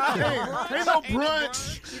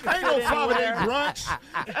brunch. Ain't no Father Day brunch.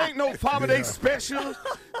 Ain't no Father Day specials.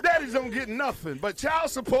 Daddies don't get nothing but child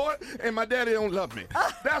support, and my daddy don't love me.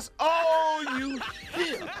 That's all you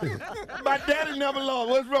hear. My daddy never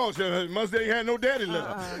loved. What's wrong, sir? Must ain't had no daddy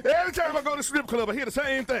love. Every time I go to strip club, I hear the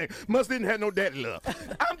same thing. Must didn't have no daddy love.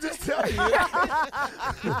 I'm just telling you.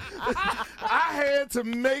 I had to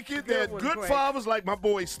make it that good fathers like my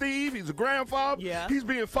boy Steve, he's a grandfather. Yeah. He's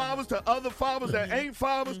being fathers to other fathers that ain't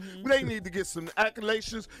fathers. They need to get some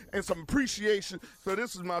accolations and some appreciation. So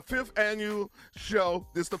this is my 5th annual show.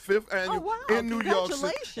 This is the 5th annual in New York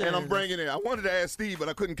City. And I'm bringing it. I wanted to ask Steve, but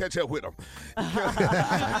I couldn't catch up with him.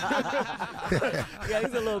 Yeah,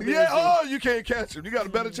 he's a little busy. Yeah, you can't catch him. You got a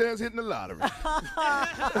better chance hitting the lottery.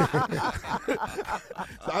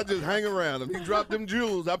 So I just hang around him. He dropped them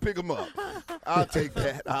jewels. I pick them up. I'll take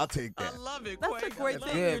that. I love it. That's a great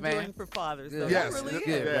thing you're doing for fathers. Though. Yes, That really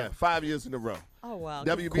good, is. yeah, 5 years in a row. Oh, wow.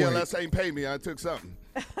 WBLS ain't pay me. I took something.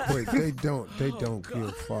 Wait, they don't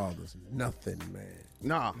give fathers nothing, man.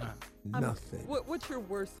 Nah. Nothing. What's your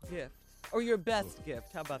worst gift? Or your best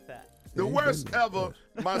gift? How about that? The worst ever,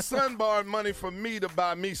 my son borrowed money from me to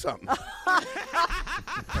buy me something.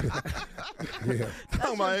 Yeah.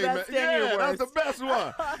 That's that's the best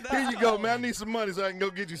one. Here you go, man. I need some money so I can go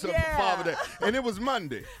get you something for Father Day. And it was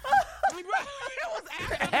Monday.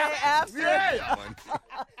 After. Yeah.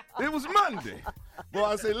 It was Monday. Well,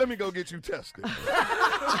 I said, let me go get you tested.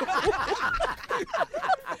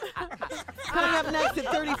 Coming up next at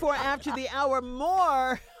 34 after the hour,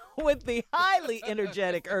 more with the highly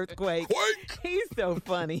energetic Earthquake. He's so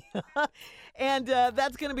funny. And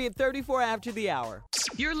that's going to be at 34 after the hour.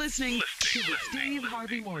 You're listening to the Steve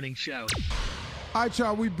Harvey Morning Show. All right,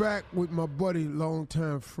 y'all, we back with my buddy,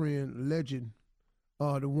 longtime friend, legend,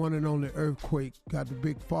 the one and only Earthquake. Got the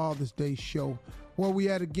big Father's Day show. Where we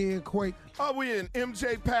at again, Quake? Oh, we in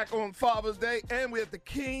MJ Pack on Father's Day, and we at the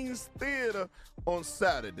King's Theater on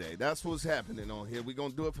Saturday. That's what's happening on here. We're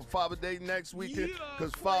going to do it for Father's Day next weekend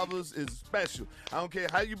because Father's is special. I don't care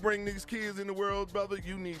how you bring these kids in the world, brother.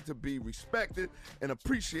 You need to be respected and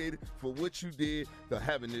appreciated for what you did to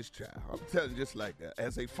having this child. I'm telling you just like that.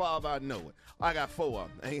 As a father, I know it. I got 4 of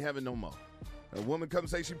them. I ain't having no more. A woman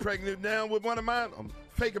comes say she pregnant now with one of mine, I'm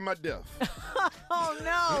faking my death. Oh,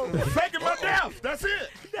 no. Faking my death. That's it.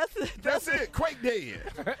 That's it. Quake dead.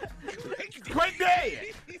 Quake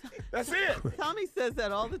dead. That's it. Tommy says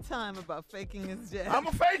that all the time about faking his death. I'm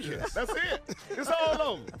a fake it. That's it. It's all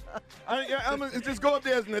over. I'm gonna just go up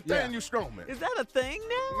there as Nathaniel Strowman. Is that a thing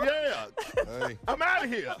now? Yeah. Hey. I'm out of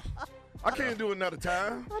here. I can't do another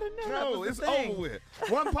time. I didn't know No, that was it's a thing. over with.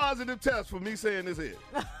 One positive test for me saying it's it.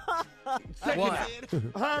 Check One. it out.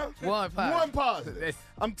 Huh? One positive. One positive.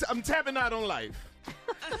 I'm tapping out on life.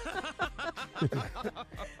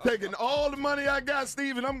 Taking all the money I got,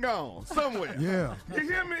 Steve, and I'm gone. Somewhere. Yeah. You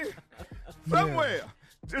hear me? Somewhere.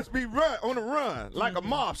 Just be on the run like a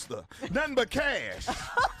mobster. Nothing but cash.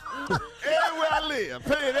 Everywhere I live,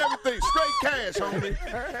 paying everything straight cash, homie.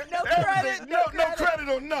 No credit. No credit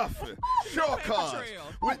or nothing. Short cards.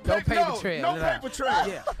 No paper trail. No paper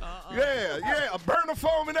trail. Yeah. A burner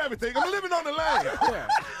phone and everything. I'm living on the land.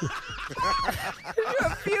 You're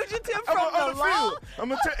a fugitive from the law. I'm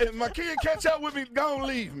gonna if my kid catch up with me, don't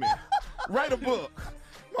leave me. Write a book.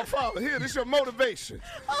 My father, here, this your motivation.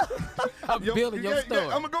 I'm building your story.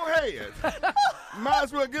 I'm going to go ahead. Might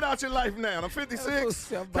as well get out your life now. I'm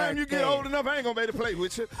 56. Time you get old enough, I ain't going to be able to play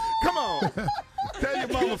with you. Come on. Tell your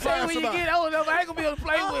mama, find when somebody. you get old enough, I ain't going to be able to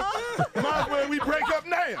play with you. Might as well we break up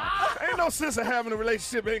now. Ain't no sense of having a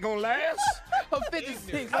relationship ain't going to last. I'm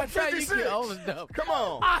 56. I'm I'm trying to 56. get old enough. Come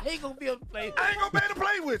on. I ain't going to be able to play with you. I ain't going to be able to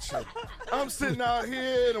play with you. I'm sitting out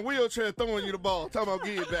here in a wheelchair throwing you the ball, talking about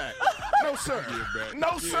give it back. No, sir.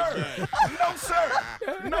 No, sir. No, sir.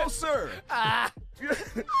 No, sir. You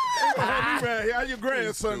ain't gonna have me around here. How your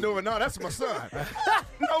grandson doing? No, that's my son.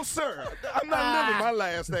 No, sir. I'm not living my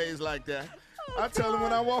last days like that. I tell him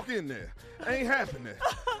when I walk in there. Ain't happening.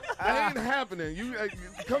 Ain't happening. You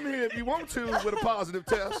come here if you want to with a positive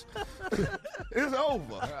test. It's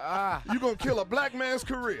over. You're going to kill a black man's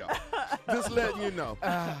career. Just letting you know.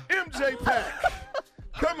 MJ Pack.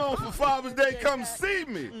 Come on for Father's Day. Come see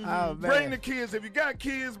me. Oh, bring the kids. If you got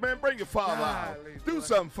kids, man, bring your father out. Do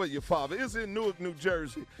something for your father. It's in Newark, New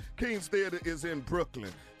Jersey. King's Theater is in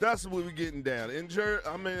Brooklyn. That's where we're getting down. In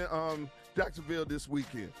Jacksonville this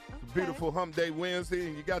weekend. It's a beautiful Hump Day Wednesday,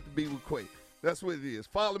 and you got to be with Quake. That's what it is.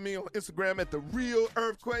 Follow me on Instagram at The Real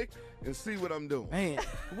Earthquake and see what I'm doing. Man,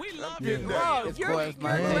 We love getting you. there. Oh, It's your quite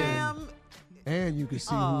my Instagram. And you can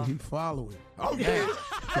see who he following. Oh, yeah.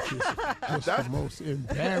 That's the most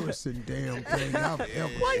embarrassing damn thing I've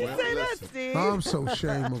ever Why you seen. say that, Steve? I'm so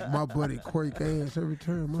ashamed of my buddy Quake ass every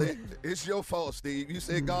time. It's your fault, Steve. You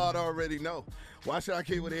said God already know. Why should I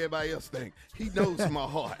care what everybody else think? He knows my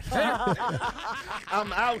heart.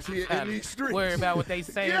 I'm out here in these streets. worry about what they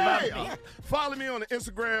say about me. Follow me on the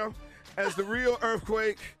Instagram as The Real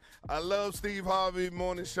Earthquake. I love Steve Harvey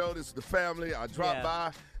Morning Show. This is the family. I drop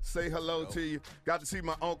by, say hello to you. Got to see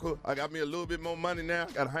my uncle. I got me a little bit more money now.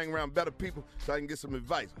 Got to hang around better people so I can get some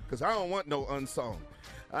advice. Because I don't want no unsung.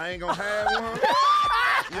 I ain't going to have one.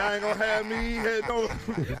 Y'all ain't going to have me had no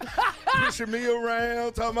pushing me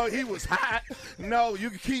around, talking about he was hot. No, you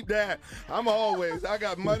can keep that. I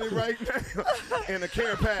got money right now and a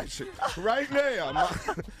care package right now.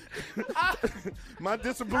 My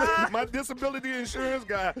disability insurance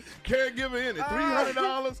got caregiver in it,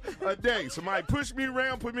 $300 a day. Somebody push me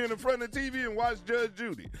around, put me in the front of the TV and watch Judge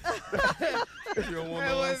Judy. You don't want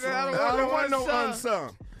no unsung. I don't want no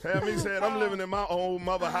unsung. Have me said I'm living in my own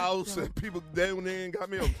mother house and people down there and got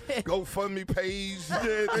me a GoFundMe page.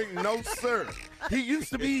 No, sir. He used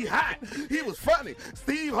to be hot. He was funny.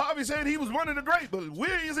 Steve Harvey said he was one of the great, but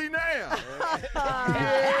where is he now?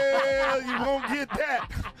 Yeah, you won't get that.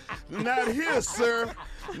 Not here, sir.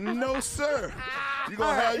 No, sir. You're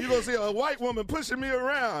gonna see a white woman pushing me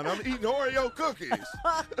around. I'm eating Oreo cookies.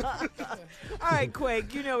 All right,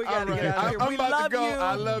 Quake, you know we got to get out of here. I'm We about love to go. you.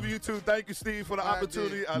 I love you too. Thank you, Steve, for the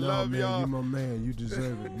opportunity. I love man, y'all. You my man. You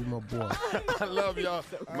deserve it. You my boy. I love y'all.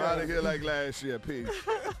 I'm out of here like last year. Peace.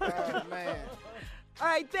 Oh, man. All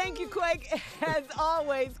right, thank you, Quake. As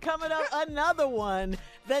always, coming up, another one.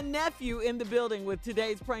 The nephew in the building with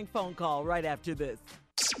today's prank phone call right after this.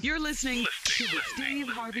 You're listening to the Steve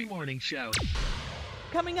Harvey Morning Show.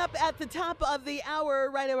 Coming up at the top of the hour,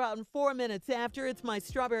 right around 4 minutes after, it's my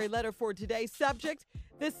strawberry letter for today's subject.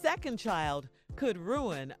 The second child could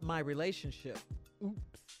ruin my relationship. Oops.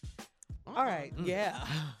 All right, yeah.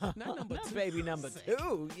 Not number That's two. baby number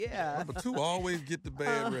 2, yeah. Number 2 always get the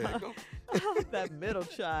bad rag. That middle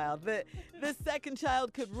child. This second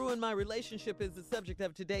child could ruin my relationship is the subject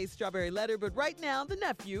of today's Strawberry Letter. But right now, the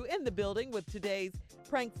nephew in the building with today's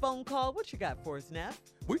prank phone call. What you got for us, Neff?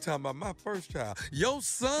 We talking about my first child. Your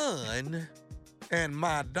son and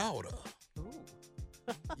my daughter. Ooh.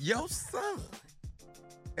 Your son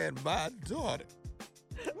and my daughter.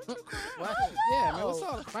 Yeah, man, what's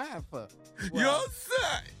all the crying for? Your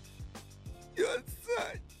son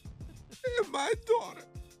and my daughter.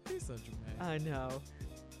 He's so dramatic. I know.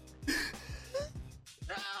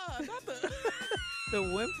 Not the... The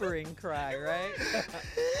whimpering cry, right?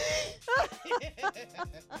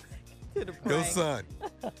 To the Your prank. son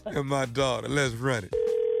and my daughter. Let's run it.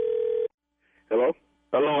 Hello?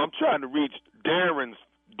 Hello, I'm trying to reach Darren's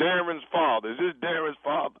father. Is this Darren's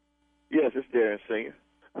father? Yes, it's Darren Senior.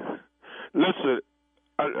 Listen,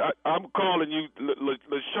 I'm calling you.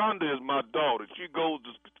 LaShonda is my daughter. She goes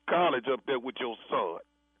to college up there with your son.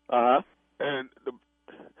 Uh-huh. And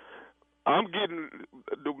I'm getting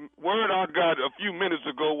the word I got a few minutes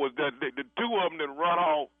ago was that the two of them that run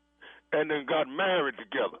off and then got married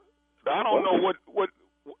together. I don't know what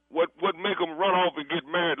make them run off and get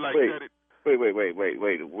married like that. Wait.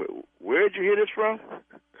 Where'd you hear this from?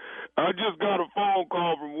 I just got a phone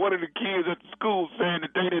call from one of the kids at the school saying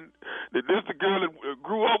that that this the girl that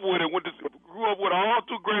grew up with and grew up with her all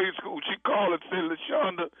through grade school. She called and said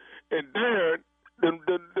LaShonda and Darren then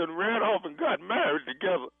ran off and got married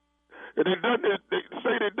together. And they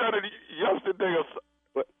say they done it yesterday or so.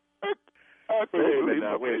 Wait.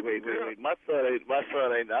 My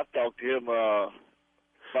son ain't. I talked to him about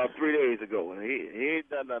 3 days ago, and he ain't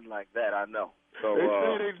done nothing like that. I know. So they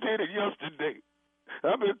say they did it yesterday.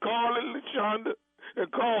 I've been calling LaShonda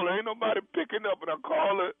and calling. Ain't nobody picking up, and I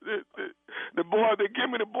call the boy. They give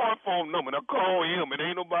me the boy phone number, and I call him, and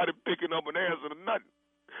ain't nobody picking up and answering nothing.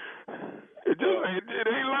 It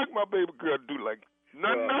ain't like my baby girl do like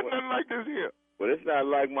nothing like this here. Well, it's not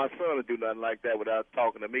like my son to do nothing like that without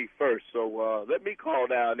talking to me first. So let me call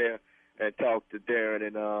down there and talk to Darren,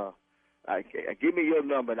 and give me your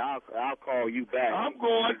number, and I'll call you back. I'm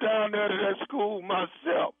going down there to that school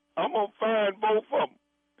myself. I'm going to find both of them.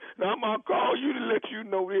 Now, I'm going to call you to let you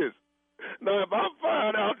know this. Now, if I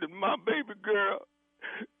find out that my baby girl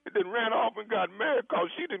then ran off and got married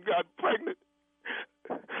because she done got pregnant,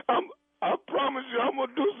 I promise you I'm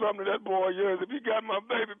going to do something to that boy of yours if he got my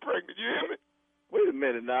baby pregnant. You hear me? Wait a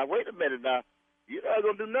minute now. You're not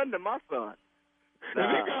going to do nothing to my son.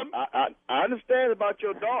 Now, I understand about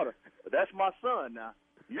your daughter, but that's my son now.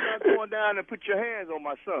 You're not going down and put your hands on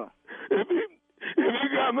my son. If he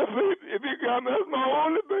got my baby, that's my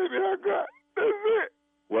only baby I got. That's it.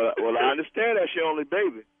 Well, I understand that's your only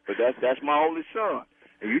baby, but that's my only son.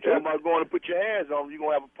 And you talking about going to put your hands on him, you're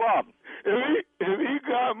going to have a problem. If he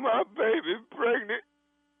got my baby pregnant,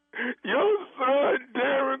 your son,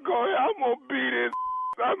 Darren, I'm going to beat his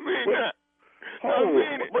I mean that. I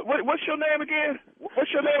mean it. What's your name again?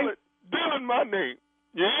 What's your name? Dylan, my name.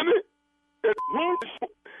 You hear me?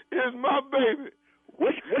 It's my baby.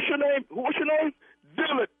 What's your name? What's your name?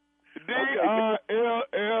 Dylan. D-I-L-L-A-R-D.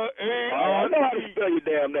 I know how to spell your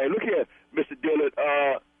damn name. Look here, Mr. Dillard.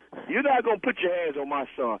 You're not going to put your hands on my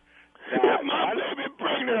son. Now, if my baby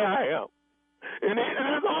pregnant, I am. And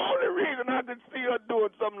that's the only reason I can see her doing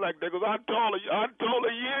something like that, because I told her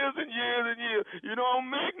years and years and years, you don't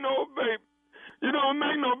make no baby. You don't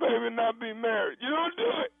make no baby and not be married. You don't do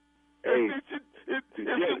it. If she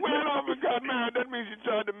went off and got married, that means she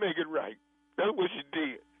tried to make it right. That's what she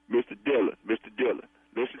did. Mr. Dillon,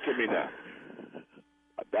 listen to me now.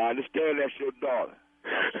 I understand that's your daughter.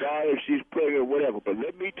 I'm sorry if she's pregnant or whatever, but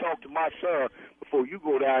let me talk to my son before you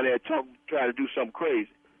go down there and try to do something crazy.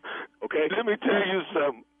 Okay? Let me tell you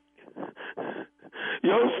something.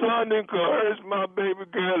 Your son done coerced my baby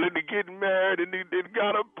girl into getting married and he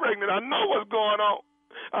got her pregnant. I know what's going on.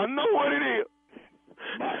 I know what it is.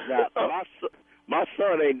 My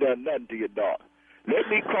son ain't done nothing to your daughter. Let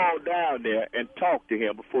me call down there and talk to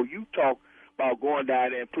him before you talk about going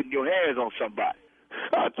down there and putting your hands on somebody.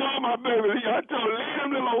 I told my baby, leave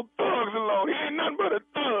them little old thugs alone. He ain't nothing but a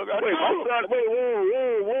thug.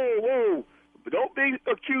 Whoa. But don't be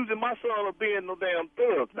accusing my son of being no damn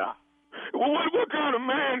thug now. Well, what kind of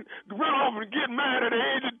man run off and get married at the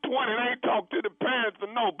age of 20 and ain't talk to the parents or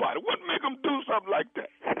nobody? What make them do something like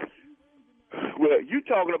that? Well, you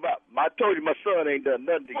talking about, I told you my son ain't done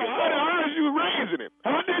nothing to get how did you raising him?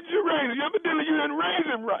 How did you raise him? Evidently you didn't raise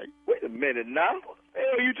him right. Wait a minute now. Who the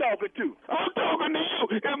hell are you talking to? I'm talking to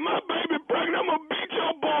you. If my baby pregnant, I'm going to beat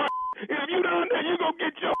your boy. If you down there, you going to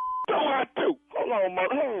get your toe out too. Hold on,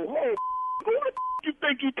 mother. Hold. Who the you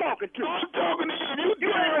think you talking to? I'm talking to you.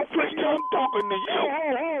 You ain't put I'm talking to you.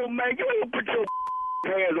 Oh, man, you ain't put your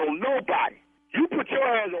hands on nobody. You put your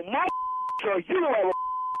hands on my so you don't have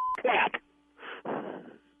a clap.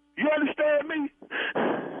 You understand me?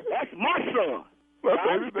 That's my son.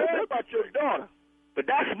 I understand about your daughter, but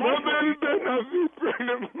that's my son. Baby better not be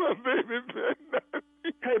pregnant. My baby better not be.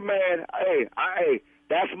 Hey, man, hey,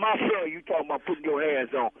 that's my son you talking about putting your hands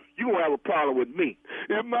on. You won't have a problem with me.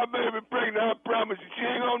 If my baby pregnant, I promise you, she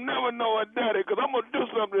ain't gonna never know her daddy, because I'm gonna do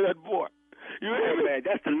something to that boy. You hear me? Man,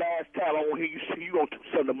 that's the last time I want to hear you say you gonna do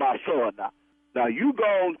something to my son now. Now, you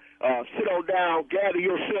go sit on down, gather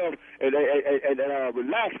yourself, and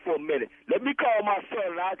relax for a minute. Let me call my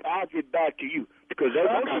son, and I'll get back to you. Because I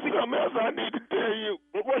got something else I need to tell you.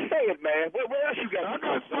 Well, say it, man. What else you got? I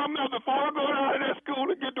got something else. Before I go down to that school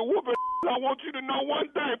and get the whooping, I want you to know one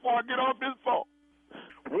thing before I get off this phone.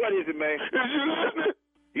 What is it, man? Is you listening?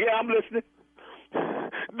 Yeah, I'm listening.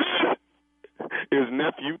 This is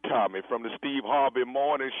Nephew Tommy from the Steve Harvey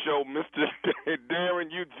Morning Show. Mr.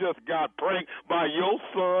 Darren, you just got pranked by your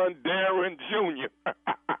son, Darren Jr.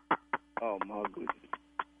 Oh, my goodness.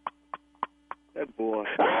 That boy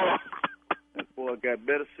got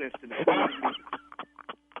better sense than me.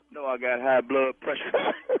 No, I got high blood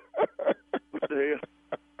pressure. What the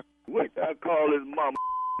hell? Wait till I call his mama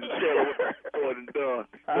and tell her what the boy done.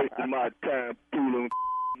 Wasting my time fooling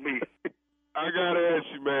me. I gotta ask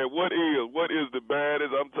you, man, what is the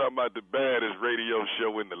baddest? I'm talking about the baddest radio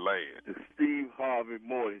show in the land. The Steve Harvey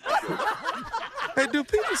Morning Show. Hey, do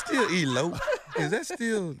people still elope? Is that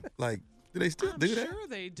still like? Do they still do that? Sure,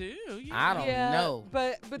 they do. Yeah. I don't know.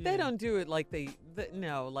 But they don't do it like they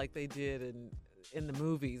did in the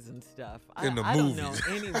movies and stuff. In the I movies. don't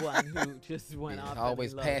know anyone who just went off.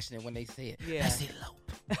 Always and passionate when they say it. Yeah. Let's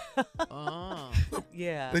elope.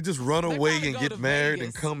 Yeah. They just run away and go get to married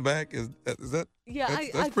Vegas. and come back. Is that? Yeah,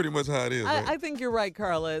 that's pretty much how it is. Right? I think you're right,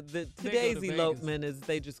 Carla. Today's Vegas. elopement is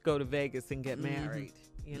they just go to Vegas and get married.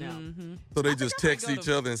 You know. Mm-hmm. So they just text go each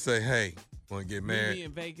to- other and say, "Hey, want to get Meet married? me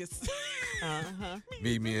in Vegas.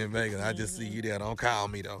 Meet me in Vegas. I just see you there. Don't call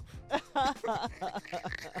me though."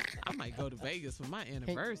 I might go to Vegas for my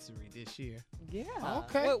anniversary this year. Yeah.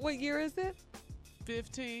 Okay. What year is it?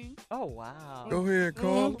 15. Oh wow. Go ahead,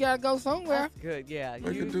 Carl. You gotta go somewhere. That's good. Yeah.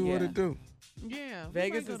 Make it do what it do. Yeah. we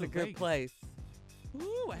Vegas might go is to a good Vegas. place.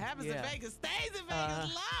 Ooh, what happens Yeah. in Vegas stays in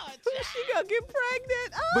Vegas, Lord. She gonna get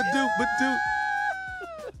pregnant. Oh,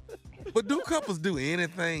 But do couples do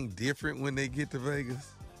anything different when they get to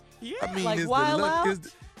Vegas? Yeah. I mean, Like is wild out?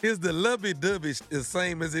 is the lovey-dovey the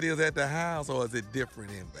same as it is at the house, or is it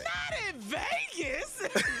different in Vegas? Not in Vegas.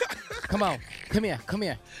 Come on. Come here.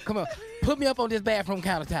 Come on. Put me up on this bathroom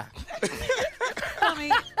countertop.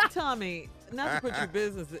 Tommy, not to put your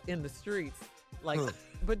business in the streets,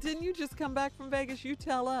 but didn't you just come back from Vegas? You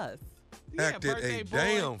tell us. Acted birthday a boy.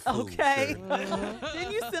 damn fool. Okay. sir.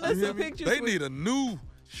 Didn't you send us some pictures? They need a new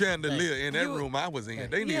chandelier in that You- room I was in.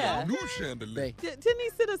 They need Yeah. a new chandelier. Didn't he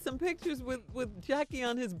send us some pictures with Jackie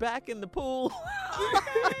on his back in the pool?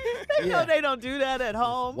 You know they don't do that at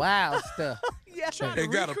home. Wild stuff. Yeah.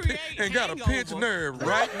 And got a pinched nerve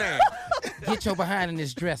right now. Get your behind in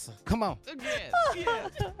this dresser. Come on. Yeah.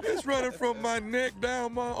 It's running from my neck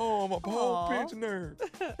down my arm, a whole Aw. pinched nerve.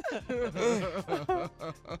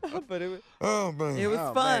 But it Oh man. was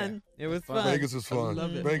Oh, fun. man. It was fun. Vegas is fun.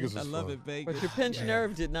 Love it. Vegas is I love fun. it, Vegas. But your pinched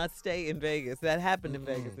nerve did not stay in Vegas. That happened in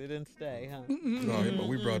Vegas. It didn't stay, huh? No, but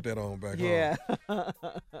we brought that on back Yeah. Oh,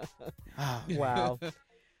 Wow.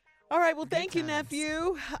 All right. Well, thank you, times.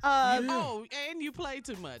 nephew. Oh, and you play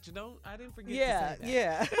too much. I didn't forget Yeah, to say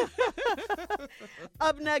that. yeah.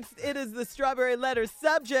 Up next, it is the Strawberry Letter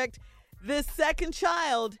subject. This second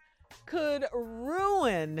child could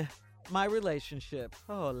ruin my relationship.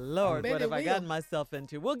 Oh, Lord, bet what it have I will. gotten myself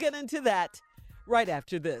into? We'll get into that right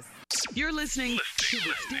after this. You're listening to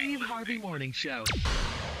the Steve Harvey Morning Show.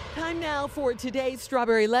 Time now for today's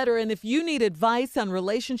Strawberry Letter. And if you need advice on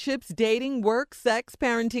relationships, dating, work, sex,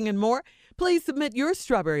 parenting, and more, please submit your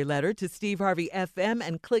Strawberry Letter to Steve Harvey FM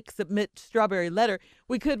and click Submit Strawberry Letter.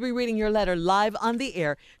 We could be reading your letter live on the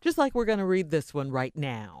air, just like we're going to read this one right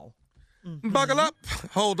now. Buckle up.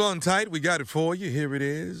 Hold on tight. We got it for you. Here it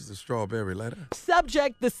is, the Strawberry Letter.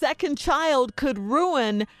 Subject: the second child could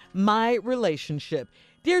ruin my relationship.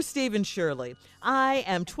 Dear Steve and Shirley, I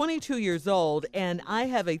am 22 years old and I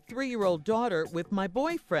have a 3-year-old daughter with my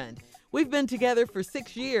boyfriend. We've been together for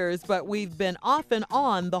 6 years, but we've been off and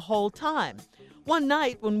on the whole time. One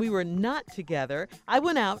night when we were not together, I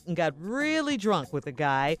went out and got really drunk with a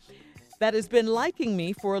guy. that has been liking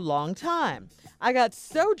me for a long time. I got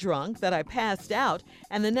so drunk that I passed out,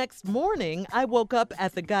 and the next morning I woke up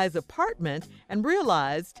at the guy's apartment and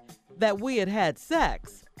realized that we had had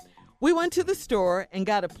sex. We went to the store and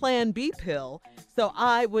got a Plan B pill so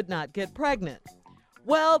I would not get pregnant.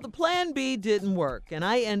 Well, the Plan B didn't work, and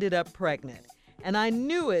I ended up pregnant. And I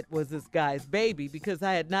knew it was this guy's baby because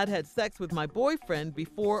I had not had sex with my boyfriend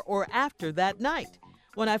before or after that night.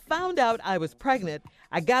 When I found out I was pregnant,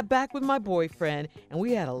 I got back with my boyfriend, and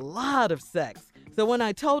we had a lot of sex. So when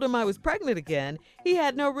I told him I was pregnant again, he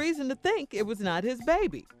had no reason to think it was not his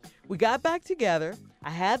baby. We got back together, I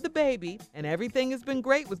had the baby, and everything has been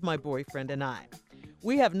great with my boyfriend and I.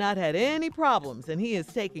 We have not had any problems, and he is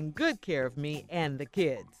taking good care of me and the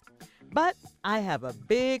kids. But I have a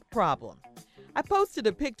big problem. I posted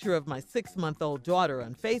a picture of my 6-month-old daughter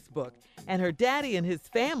on Facebook, and her daddy and his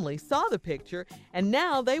family saw the picture, and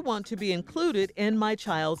now they want to be included in my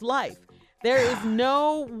child's life. There is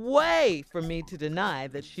no way for me to deny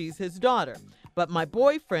that she's his daughter, but my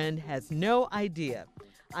boyfriend has no idea.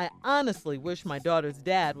 I honestly wish my daughter's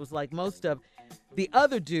dad was like most of the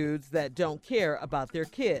other dudes that don't care about their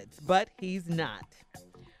kids, but he's not.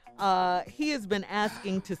 He has been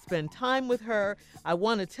asking to spend time with her. I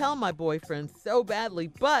want to tell my boyfriend so badly,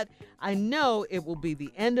 but I know it will be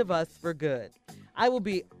the end of us for good. I will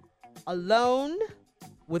be alone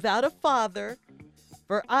without a father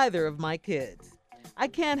for either of my kids. I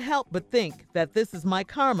can't help but think that this is my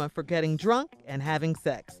karma for getting drunk and having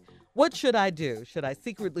sex. What should I do? Should I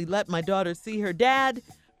secretly let my daughter see her dad?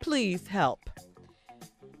 Please help.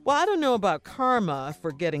 Well, I don't know about karma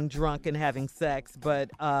for getting drunk and having sex, but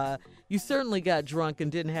you certainly got drunk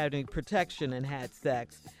and didn't have any protection and had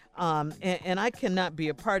sex. And I cannot be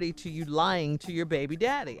a party to you lying to your baby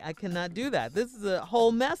daddy. I cannot do that. This is a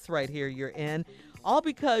whole mess right here you're in, all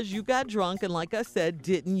because you got drunk and, like I said,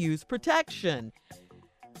 didn't use protection.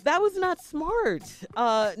 That was not smart.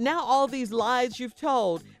 Now all these lies you've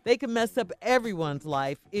told, they can mess up everyone's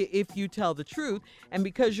life if you tell the truth. And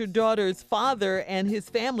because your daughter's father and his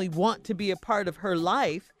family want to be a part of her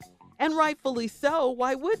life, and rightfully so,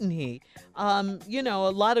 why wouldn't he? You know, a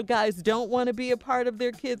lot of guys don't want to be a part of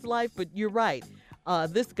their kid's life, but you're right.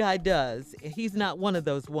 This guy does. He's not one of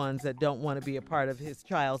those ones that don't want to be a part of his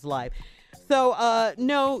child's life. So,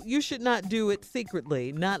 no, you should not do it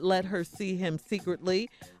secretly, not let her see him secretly,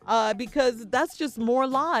 because that's just more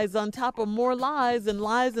lies on top of more lies and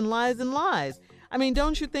lies and lies and lies. I mean,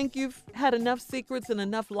 don't you think you've had enough secrets and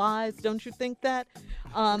enough lies? Don't you think that?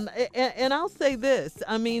 And I'll say this.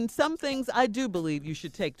 I mean, some things I do believe you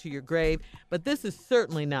should take to your grave, but this is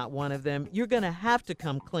certainly not one of them. You're going to have to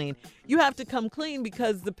come clean. You have to come clean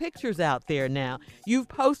because the picture's out there now. You've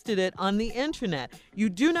posted it on the internet. You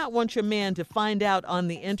do not want your man to find out on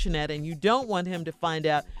the internet, and you don't want him to find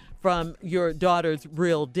out from your daughter's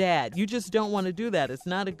real dad. You just don't want to do that. It's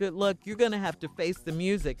not a good look. You're going to have to face the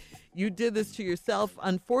music. You did this to yourself,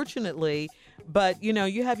 unfortunately, but you know,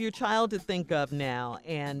 you have your child to think of now,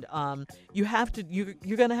 and you have to,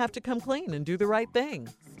 you're going to have to come clean and do the right thing.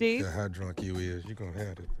 Steve? Yeah, how drunk you is, you're going to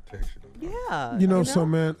have the protection. Yeah. You know, so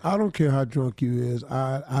man, I don't care how drunk you is.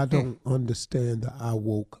 I don't understand that I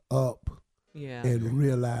woke up and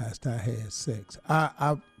realized I had sex. I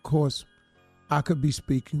of course, I could be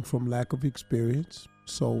speaking from lack of experience,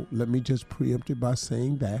 so let me just preempt it by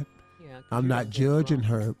saying that. I'm not judging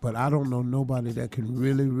her, but I don't know nobody that can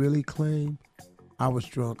really, really claim I was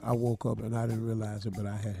drunk, I woke up, and I didn't realize it, but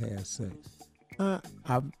I had sex.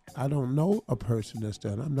 I don't know a person that's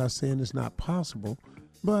done it. I'm not saying it's not possible,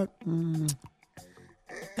 but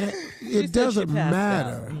it doesn't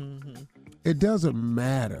matter. Mm-hmm. It doesn't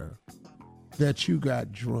matter that you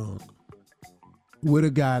got drunk with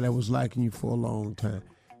a guy that was liking you for a long time.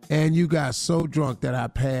 And you got so drunk that I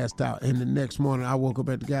passed out. And the next morning I woke up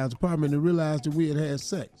at the guy's apartment and realized that we had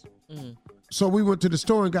sex. Mm. So we went to the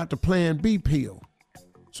store and got the Plan B pill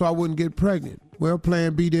so I wouldn't get pregnant. Well,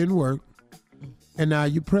 Plan B didn't work. And now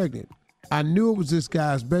you're pregnant. I knew it was this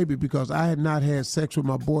guy's baby because I had not had sex with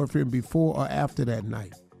my boyfriend before or after that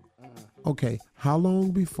night. Okay, how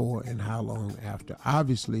long before and how long after?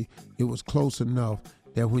 Obviously, it was close enough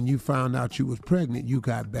that when you found out you was pregnant, you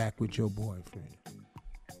got back with your boyfriend.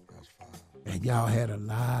 That's fine. And y'all had a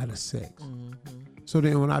lot of sex. Mm-hmm. So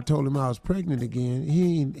then when I told him I was pregnant again,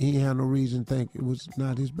 he ain't had no reason to think it was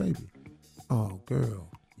not his baby. Oh, girl,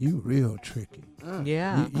 you real tricky.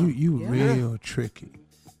 Yeah. You real tricky.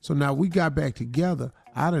 So now we got back together.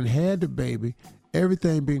 I done had the baby.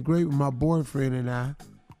 Everything been great with my boyfriend and I.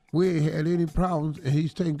 We ain't had any problems, and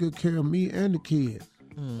he's taking good care of me and the kids.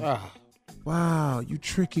 Wow, you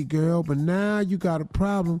tricky girl, but now you got a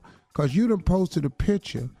problem because you done posted a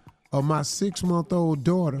picture of my 6-month-old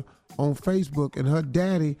daughter on Facebook, and her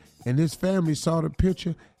daddy and his family saw the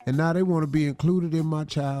picture, and now they want to be included in my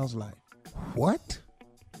child's life. What?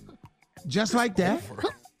 Just like that?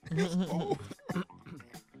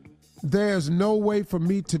 There's no way for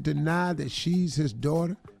me to deny that she's his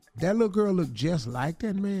daughter. That little girl look just like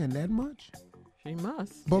that man that much. She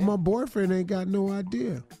must. But my boyfriend ain't got no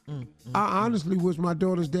idea. I honestly wish my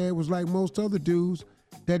daughter's dad was like most other dudes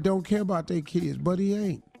that don't care about their kids, but he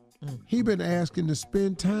ain't. He been asking to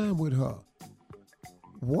spend time with her.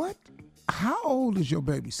 What? How old is your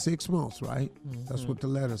baby? 6 months, right? That's what the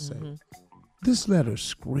letter said. This letter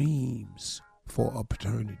screams for a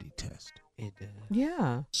paternity test. It does.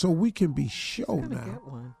 Yeah. So we can be sure now. Get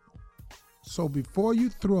one. So before you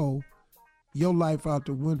throw your life out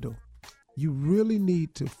the window, you really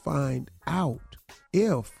need to find out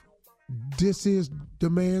if this is the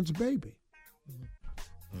man's baby.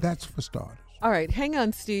 That's for starters. All right, hang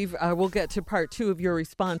on, Steve. We'll get to part 2 of your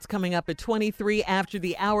response coming up at 23 after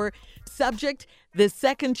the hour. Subject, the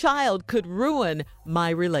second child could ruin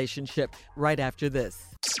my relationship. Right after this.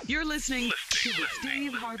 You're listening to the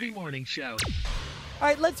Steve Harvey Morning Show. All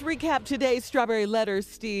right, let's recap today's Strawberry Letters,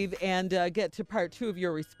 Steve, and get to part 2 of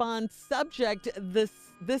your response. Subject, this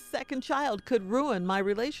second child could ruin my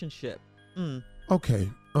relationship. Okay,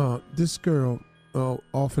 this girl,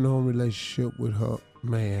 off and on relationship with her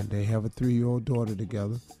man. They have a 3-year-old daughter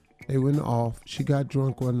together. They went off. She got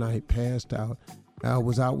drunk one night, passed out.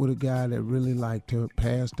 Was out with a guy that really liked her,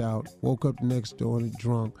 passed out, woke up next door and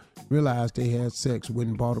drunk, realized they had sex, went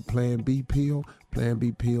and bought a Plan B pill. Plan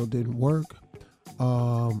B pill didn't work.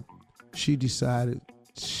 She decided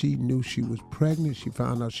she knew she was pregnant. She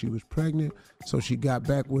found out she was pregnant, so she got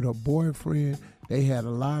back with her boyfriend. They had a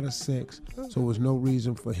lot of sex, so there was no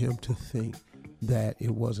reason for him to think that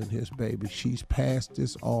it wasn't his baby. She's passed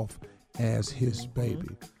this off as his baby.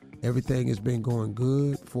 Everything has been going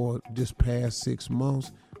good for this past 6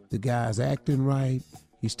 months. The guy's acting right.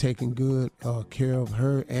 He's taking good care of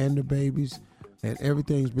her and the babies, and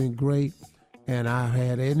everything's been great. And I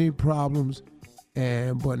had any problems,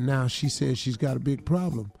 but now she says she's got a big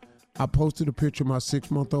problem. I posted a picture of my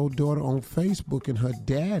 6-month-old daughter on Facebook, and her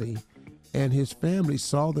daddy and his family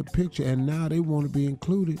saw the picture, and now they want to be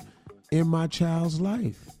included in my child's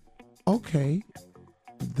life. Okay,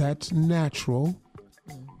 that's natural.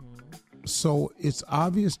 So it's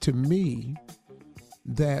obvious to me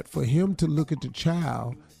that for him to look at the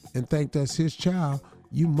child and think that's his child,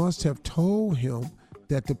 you must have told him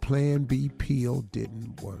that the Plan B pill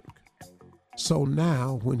didn't work. So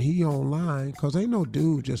now when he online, because ain't no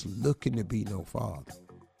dude just looking to be no father.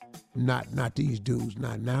 Not these dudes,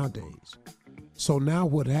 not nowadays. So now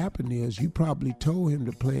what happened is you probably told him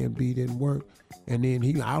the Plan B didn't work, and then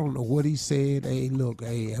I don't know what he said. Hey, look,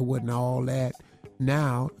 it wasn't all that.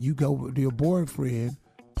 Now you go with your boyfriend,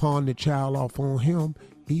 pawn the child off on him.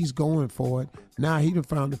 He's going for it. Now he done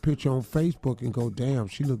found the picture on Facebook and go, damn,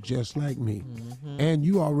 she look just like me. And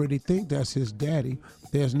you already think that's his daddy.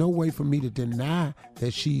 There's no way for me to deny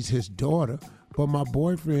that she's his daughter, but my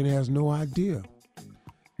boyfriend has no idea.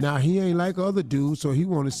 Now he ain't like other dudes, so he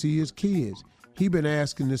want to see his kids. He been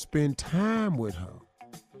asking to spend time with her.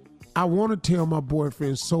 I want to tell my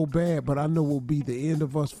boyfriend so bad, but I know it will be the end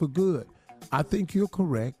of us for good. I think you're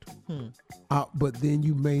correct, but then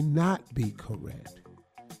you may not be correct.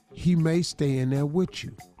 He may stay in there with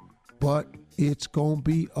you, but it's going to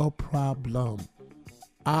be a problem.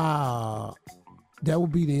 That will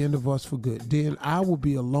be the end of us for good. Then I will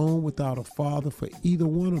be alone without a father for either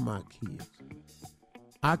one of my kids.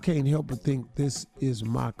 I can't help but think this is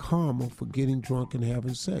my karma for getting drunk and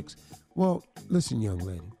having sex. Well, listen, young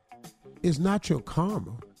lady, it's not your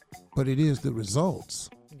karma, but it is the results.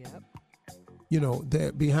 Yep. You know,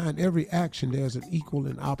 that behind every action, there's an equal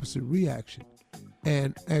and opposite reaction.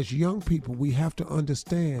 And as young people, we have to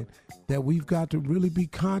understand that we've got to really be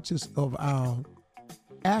conscious of our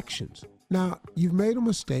actions. Now, you've made a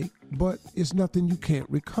mistake, but it's nothing you can't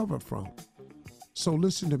recover from. So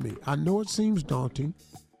listen to me. I know it seems daunting,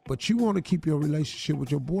 but you want to keep your relationship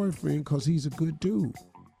with your boyfriend because he's a good dude.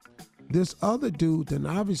 This other dude then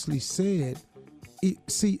obviously said,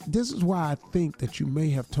 see, this is why I think that you may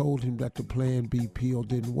have told him that the Plan B pill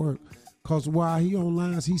didn't work. Because while he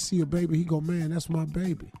online, he see a baby, he go, man, that's my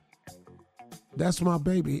baby. That's my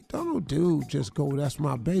baby. Don't no dude just go, that's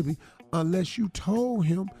my baby, unless you told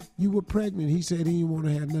him you were pregnant. He said he didn't want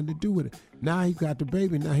to have nothing to do with it. Now he got the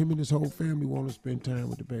baby. Now him and his whole family want to spend time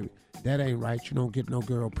with the baby. That ain't right. You don't get no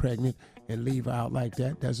girl pregnant and leave her out like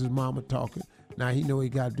that. That's his mama talking. Now he know he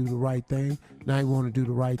got to do the right thing. Now he want to do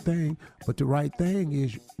the right thing. But the right thing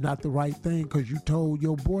is not the right thing because you told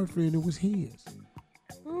your boyfriend it was his.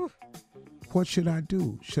 Oof. What should I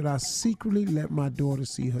do? Should I secretly let my daughter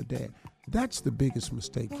see her dad? That's the biggest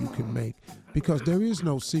mistake you can make, because there is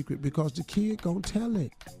no secret, because the kid gonna tell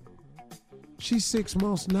it. She's 6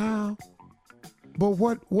 months now, but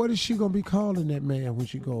what is she gonna be calling that man when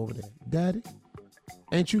she go over there? Daddy?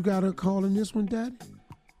 Ain't you got her calling this one daddy?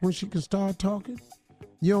 When she can start talking?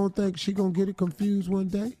 You don't think she gonna get it confused one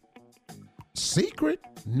day? Secret?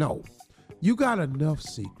 No. You got enough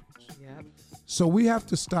secrets. Yep. So we have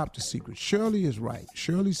to stop the secret. Shirley is right.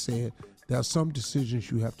 Shirley said there are some decisions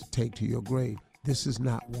you have to take to your grave. This is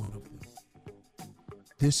not one of them.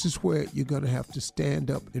 This is where you're going to have to stand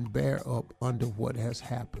up and bear up under what has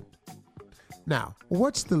happened. Now,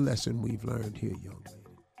 what's the lesson we've learned here, young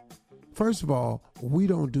lady? First of all, we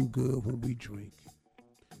don't do good when we drink.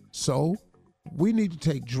 So we need to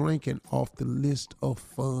take drinking off the list of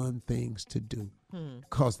fun things to do.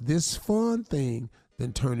 Because this fun thing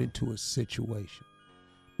then turn into a situation.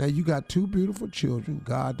 Now you got 2 beautiful children.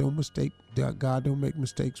 God don't make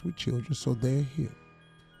mistakes with children, so they're here.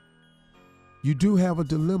 You do have a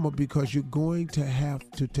dilemma because you're going to have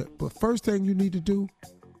to, but first thing you need to do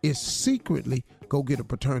is secretly go get a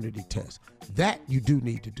paternity test. That you do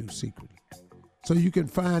need to do secretly. So you can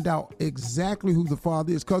find out exactly who the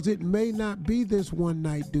father is, because it may not be this one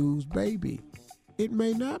night dude's baby. It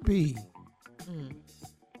may not be.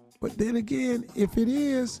 But then again, if it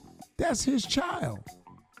is, that's his child.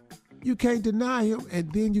 You can't deny him,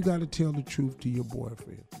 and then you got to tell the truth to your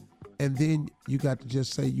boyfriend. And then you got to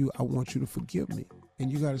just say, I want you to forgive me.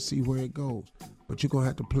 And you got to see where it goes. But you're going to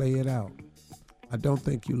have to play it out. I don't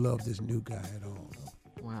think you love this new guy at all,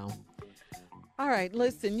 though. Wow. All right,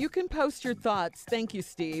 listen, you can post your thoughts, thank you,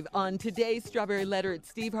 Steve, on today's Strawberry Letter at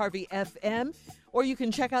Steve Harvey FM, or you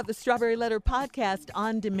can check out the Strawberry Letter podcast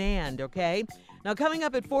on demand, okay? Now, coming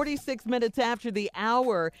up at 46 minutes after the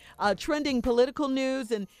hour, trending political news.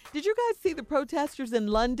 And did you guys see the protesters in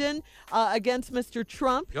London against Mr.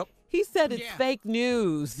 Trump? Yep. He said it's fake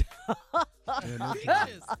news. Man.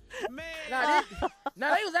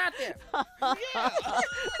 No, he was out there.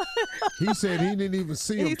 He said he didn't even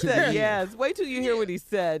see him. He said yes. Wait till you hear what he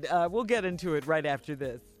said. We'll get into it right after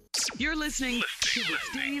this. You're listening to the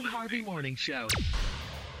Steve Harvey Morning Show.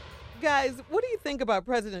 Guys, what do you think about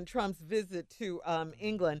President Trump's visit to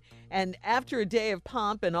England? And after a day of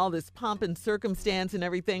pomp and all this pomp and circumstance and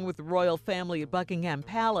everything with the royal family at Buckingham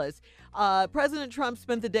Palace, President Trump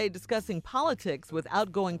spent the day discussing politics with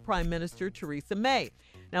outgoing Prime Minister Theresa May.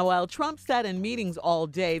 Now, while Trump sat in meetings all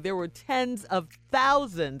day, there were tens of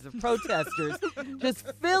thousands of protesters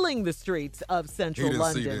just filling the streets of central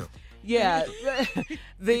London. Yeah,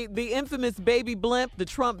 the infamous baby blimp, the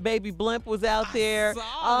Trump baby blimp was out there.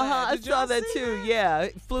 I saw that too. Yeah,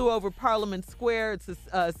 it flew over Parliament Square. It's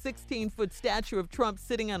a 16-foot statue of Trump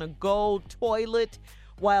sitting on a gold toilet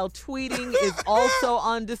while tweeting is also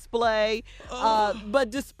on display. But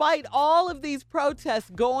despite all of these protests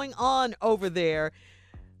going on over there,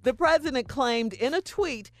 the president claimed in a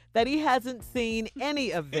tweet that he hasn't seen any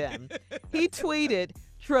of them. He tweeted,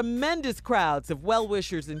 "Tremendous crowds of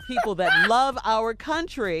well-wishers and people that love our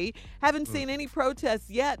country. Haven't seen any protests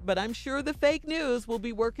yet, but I'm sure the fake news will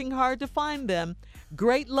be working hard to find them.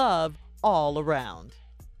 Great love all around."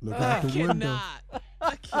 Look out the window.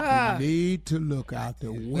 You need to look out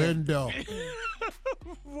the window.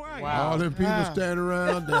 Right. Wow. All them people standing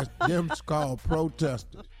around, them's called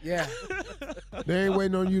protesters. Yeah. They ain't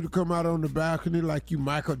waiting on you to come out on the balcony like you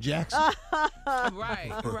Michael Jackson.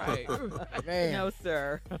 Right. Man. No,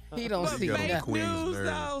 sir. He don't see got on nothing. Queen's News, nerve.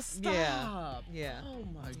 though, stop. Yeah. Oh,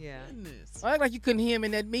 my goodness. I act like you couldn't hear him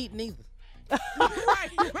in that meeting either. right,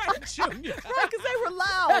 Junior. Right, because they were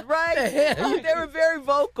loud, right? They were very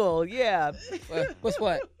vocal, yeah. What's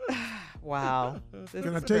what? Wow.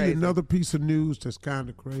 Can I tell you another piece of news that's kind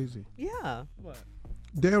of crazy? Yeah. What?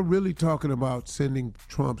 They're really talking about sending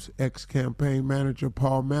Trump's ex-campaign manager,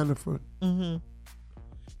 Paul Manafort. Mm-hmm.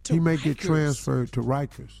 He may get Rikers. transferred to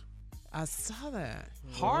Rikers. I saw that.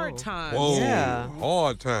 Hard times. Whoa, Yeah.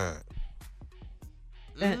 hard time.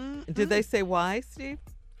 And did they say why, Steve?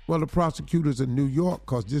 Well, the prosecutors in New York,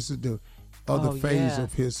 because this is the other phase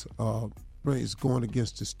of his is going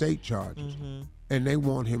against the state charges, and they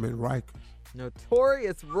want him in Rikers.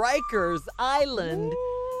 Notorious Rikers Island.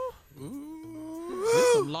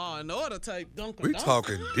 This some Law and Order type Dunkin' We Donuts.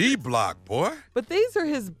 talking D-block, boy. But these are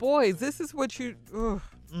his boys. This is what you.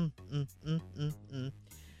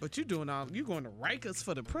 But you going to Rikers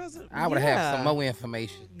for the president? I would have some more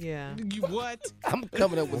information. Yeah. You what? I'm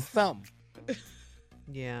coming up with something.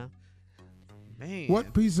 Yeah. Man.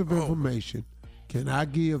 What piece of information can I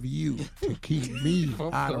give you to keep me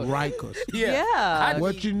out of Rikers? Yeah.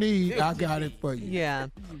 What you need, I got it for you. Yeah.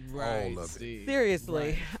 Right. All of it.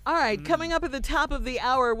 Seriously. All right, coming up at the top of the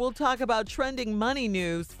hour, we'll talk about trending money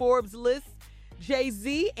news. Forbes lists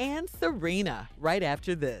Jay-Z and Serena right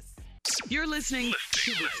after this. You're listening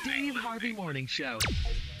to the Steve Harvey Morning Show.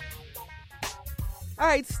 All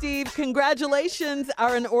right, Steve, congratulations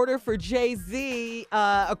are in order for Jay-Z.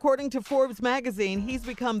 According to Forbes magazine, he's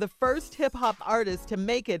become the first hip-hop artist to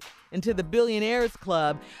make it into the Billionaires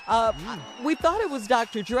Club. We thought it was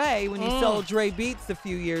Dr. Dre when he sold Dre Beats a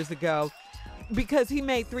few years ago because he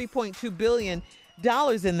made $3.2 billion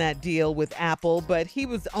in that deal with Apple, but he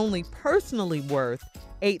was only personally worth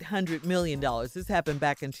 $800 million. This happened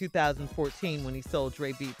back in 2014 when he sold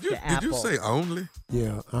Dre Beats to Apple. Did you say only?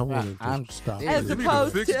 Yeah, I wanted to stop. As You need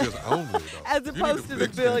opposed to fix to, this only, though. as You need opposed to the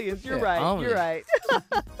fix that. billions. You're right. only. You're right.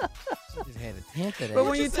 Just had a tenth of that. But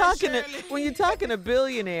when you're talking to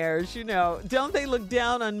billionaires, you know, don't they look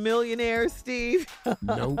down on millionaires, Steve?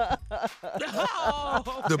 Nope.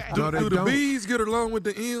 Oh, The, okay. do No, they do the don't. B's get along with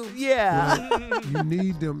the M's? Yeah. Right. You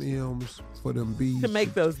need them M's for them B's To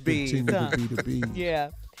make those B's, continue huh? to be the B's. Yeah.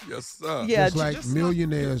 Yes, sir. Yeah. Just like just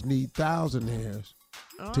millionaires need thousandaires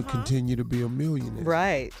to continue to be a millionaire.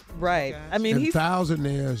 Right. Right. I mean, And he's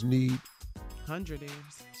thousandaires need 100 years.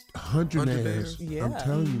 hundredaires. Yeah. I'm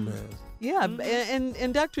telling you, man. yeah,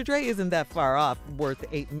 and Dr. Dre isn't that far off, worth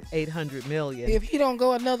 $800 million. If he don't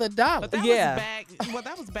go another dollar. But that Yeah. was back. Well,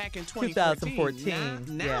 that was back in 2014.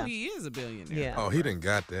 2014, Now yeah. he is a billionaire. Yeah. Oh, he didn't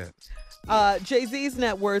got that. Jay-Z's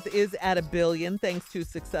net worth is at $1 billion thanks to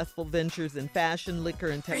successful ventures in fashion, liquor,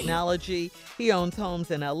 and technology. He owns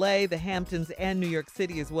homes in LA, the Hamptons, and New York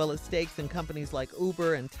City, as well as stakes in companies like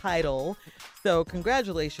Uber and Tidal. So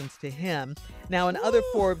congratulations to him. Now, in other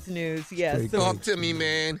Forbes news, yes. Talk to me,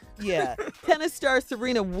 man. Yeah. Tennis star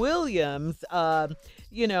Serena Williams,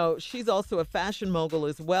 you know, she's also a fashion mogul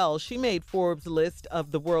as well. She made Forbes' list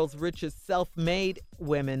of the world's richest self-made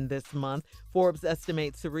women this month. Forbes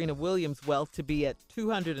estimates Serena Williams' wealth to be at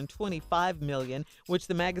 $225 million, which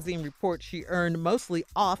the magazine reports she earned mostly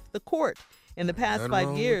off the court. In the past Nothing 5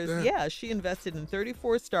 wrong with years, that. she invested in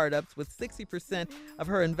 34 startups, with 60% of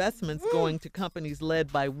her investments going to companies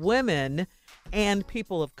led by women and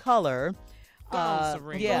people of color.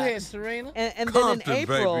 Serena. Go ahead, Serena. And then in Compton,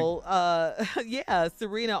 April,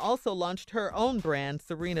 Serena also launched her own brand,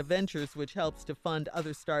 Serena Ventures, which helps to fund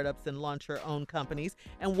other startups and launch her own companies.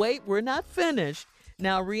 And wait, we're not finished.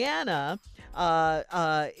 Now, Rihanna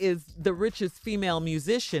is the richest female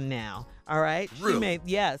musician now. All right. Really? She made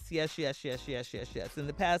yes. In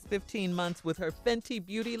the past 15 months with her Fenty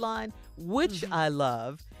beauty line, which I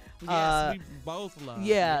love. Yes, we both love.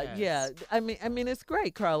 Yeah, yes. yeah. I mean, it's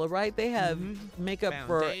great, Carla. Right? They have makeup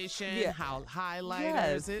Foundation, for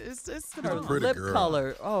highlighters. Yes. It's her a pretty lip girl.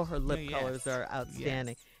 color. Oh, her lip Yes. colors are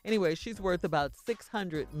outstanding. Yes. Anyway, she's worth about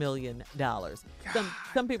 $600 million.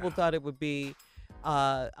 Some people thought it would be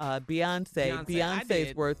Beyonce. Beyonce, I Beyonce's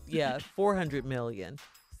did. worth $400 million.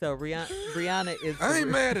 So Rihanna is. I ain't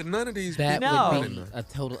mad at none of these That people. No. would be a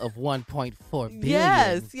total of 1.4 billion.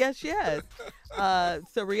 Yes.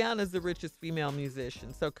 So Rihanna's the richest female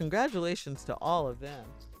musician. So congratulations to all of them.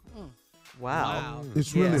 Wow.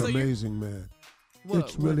 It's Yeah. really So amazing, man.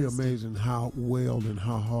 It's really amazing how well and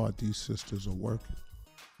how hard these sisters are working.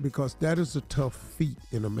 Because that is a tough feat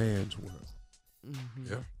in a man's world.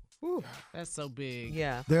 Yeah. Whew. That's so big.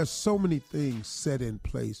 Yeah. There's so many things set in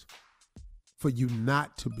place for you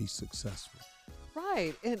not to be successful.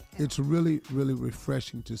 Right. And It's really, really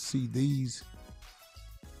refreshing to see these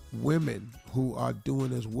women who are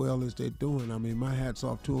doing as well as they're doing. I mean, my hat's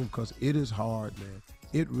off to them because it is hard, man.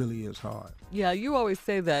 It really is hard. yeah, you always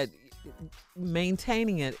say that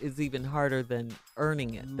maintaining it is even harder than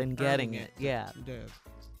earning it, than getting it. Yeah.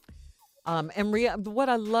 And what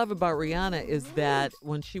I love about Rihanna is that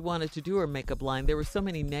when she wanted to do her makeup line, there were so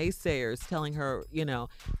many naysayers telling her, you know,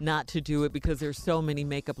 not to do it because there's so many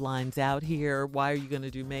makeup lines out here. Why are you going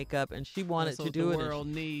to do makeup? And she wanted to do the it. world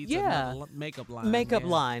needs yeah, another makeup line. makeup yeah.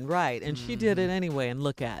 line, right? And she did it anyway. And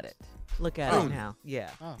look at it. Look at it now.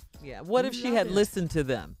 Yeah. Yeah. What if she had listened to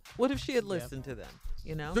them? What if she had listened to them?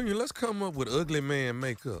 You know? Junior, let's come up with ugly man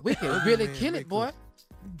makeup. We can really kill it, boy.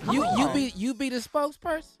 You be the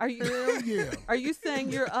spokesperson. Are you? Yeah. Are you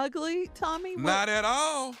saying you're ugly, Tommy? What- Not at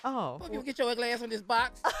all. Oh. Fuck you, get your ugly ass on this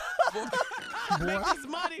box. Boy, This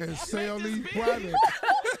money. and sell Make this these big. products.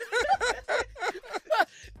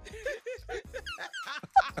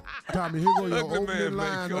 Tommy, here go your Ugly man opening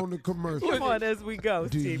line makeup. on the commercial. Come on, as we go,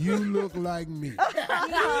 Do Steve. you look like me?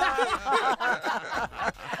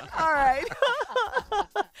 All right.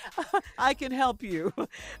 I can help you.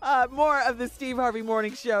 More of the Steve Harvey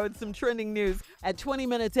Morning Show and some trending news at 20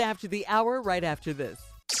 minutes after the hour, right after this.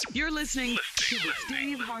 You're listening to the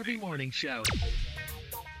Steve Harvey Morning Show.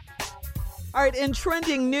 All right, in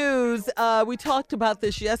trending news, we talked about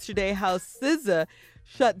this yesterday, how SZA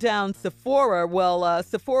shut down Sephora. Well,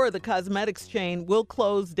 Sephora, the cosmetics chain, will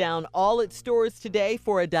close down all its stores today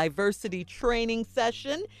for a diversity training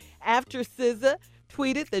session after SZA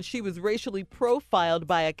tweeted that she was racially profiled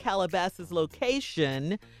by a Calabasas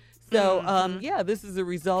location. So, yeah, this is a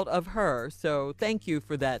result of her. So thank you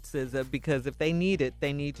for that, SZA, because if they need it,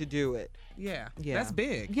 they need to do it. Yeah, that's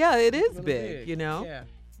big. Yeah, it is Really big, you know?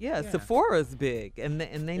 Yeah. Sephora's big, and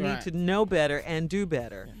they need to know better and do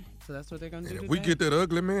better. So that's what they're going to do If today. we get that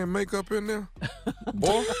ugly man makeup in there,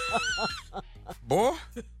 boy,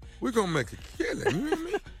 we're going to make a killing. You hear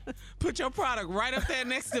me? Put your product right up there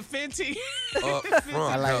next to Fenty. Up front,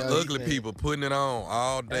 I like got what you ugly said. people putting it on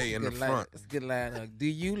all day in the front. It's a good line. Do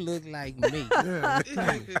you look like me? Yeah,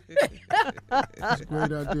 that's a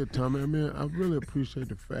great idea, Tommy. I mean, I really appreciate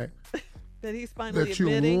the fact That he's finally that you're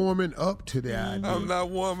admitting. warming up to the idea. I'm not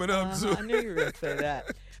warming up to I knew you were going to say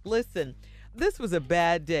that. Listen, this was a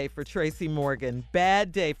bad day for Tracy Morgan.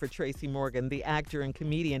 Bad day for Tracy Morgan, the actor and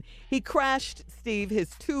comedian. He crashed, Steve, his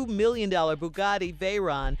 $2 million Bugatti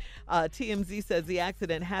Veyron. TMZ says the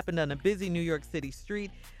accident happened on a busy New York City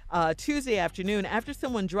street Tuesday afternoon after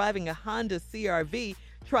someone driving a Honda CRV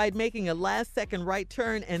tried making a last-second right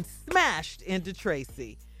turn and smashed into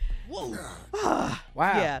Tracy. Whoa. Wow.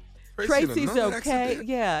 Yeah. Tracy in Tracy's another okay. accident?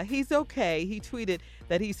 Yeah, he's okay. He tweeted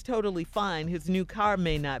that he's totally fine. His new car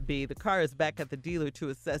may not be. The car is back at the dealer to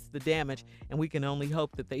assess the damage, and we can only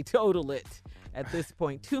hope that they total it at this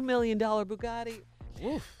point. $2 million Bugatti.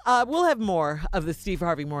 We'll have more of the Steve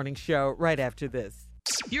Harvey Morning Show right after this.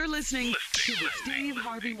 You're listening to the Steve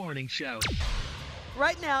Harvey Morning Show.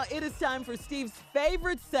 Right now, it is time for Steve's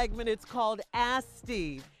favorite segment. It's called Ask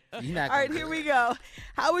Steve. All right, here we go.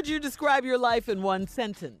 How would you describe your life in one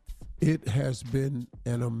sentence? It has been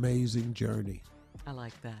an amazing journey. I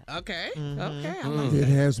like that. Okay. Mm-hmm. Okay. I like It that.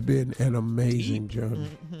 has been an amazing journey.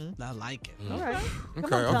 I like it. All right.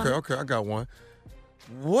 Okay, I got one.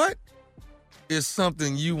 What is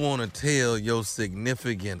something you want to tell your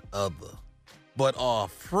significant other, but are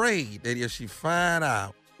afraid that if she find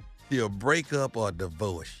out, she'll break up or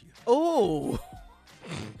divorce you? Oh,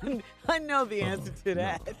 I know the answer to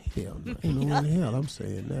that. Hell no. Ain't no way in hell I'm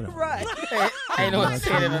saying that. Right. Ain't no one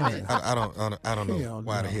saying it. I don't know Hell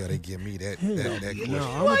why the no. hell they give me that Hell question. no,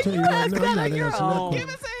 I'm gonna tell you right now, I'm not answering that own. question.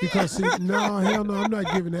 Because see, no, hell no, I'm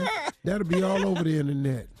not giving that. That'll be all over the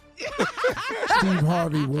internet. Steve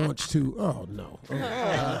Harvey wants to. Oh no.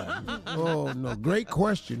 Oh no. Great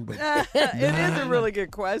question, but It is a really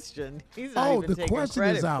good question. He's not even the taking question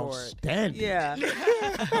credit is for it. outstanding. Yeah.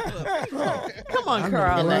 Oh, Come on, I'm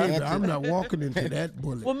Carl. not walking into that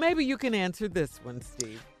bullet. Well, maybe you can answer this one,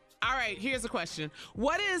 Steve. All right, here's a question.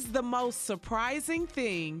 What is the most surprising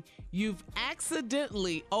thing you've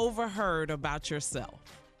accidentally overheard about yourself?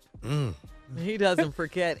 He doesn't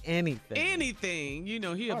forget anything. Anything. You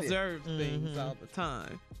know, he observes things all the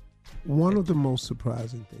time. One of the most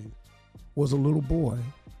surprising things was a little boy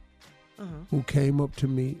who came up to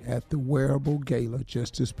me at the Wearable Gala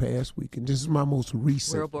just this past week. And this is my most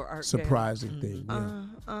recent Wearable Art surprising Gala. thing. Yeah.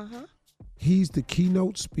 Uh-huh. He's the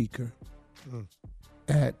keynote speaker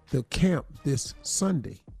at the camp this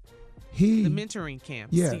Sunday. He The mentoring camp.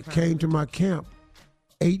 Yeah, Steve came Harvey. to my camp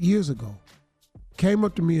 8 years ago. Came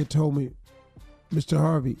up to me and told me, Mr.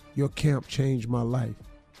 Harvey, your camp changed my life.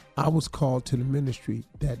 I was called to the ministry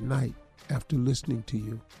that night after listening to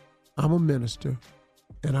you. I'm a minister,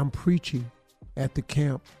 and I'm preaching at the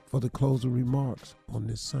camp for the closing remarks on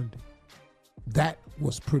this Sunday. That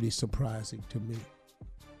was pretty surprising to me.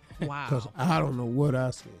 Wow. Because I don't know what I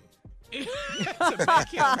said. To make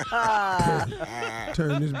him-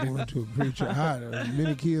 Turn this boy into a preacher.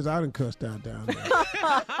 Many kids I done cussed out down there.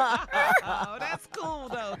 Oh, that's cool,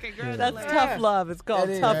 though. Congratulations. That's tough love. It's called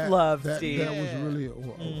tough love, Steve. That was really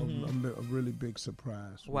a really big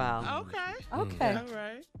surprise. Wow. Okay. All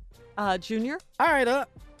right. Junior? All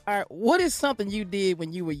right. What is something you did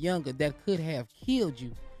when you were younger that could have killed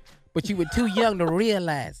you, but you were too young to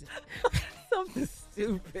realize it? Something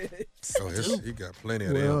stupid. Oh, he got plenty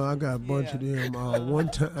of Well, them. I got a bunch of them. One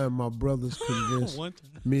time, my brothers convinced One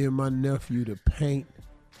time. me and my nephew to paint.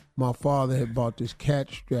 My father had bought this cat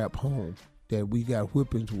strap home that we got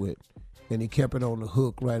whippings with, and he kept it on the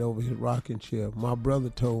hook right over his rocking chair. My brother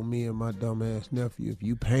told me and my dumbass nephew, if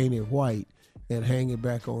you paint it white and hang it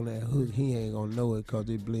back on that hook, he ain't gonna know it because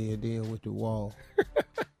it blend in with the wall.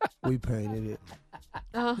 We painted it.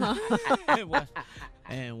 Well,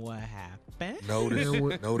 And what happened? Notice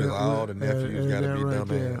all the nephews got to be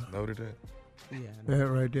dumbass. Notice that. Yeah. That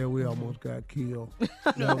right there, we almost got killed.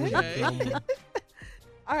 That was a dumb one.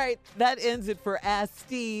 All right, that ends it for Ask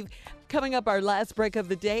Steve. Coming up, our last break of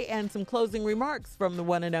the day and some closing remarks from the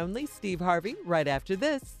one and only Steve Harvey right after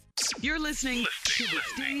this. You're listening to the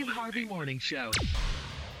Steve Harvey Morning Show.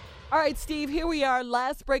 All right, Steve, here we are,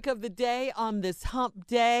 last break of the day on this hump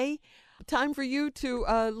day. Time for you to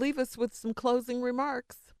leave us with some closing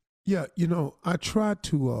remarks. Yeah, I try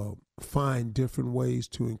to find different ways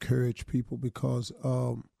to encourage people because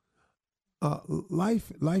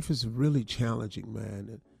life is really challenging,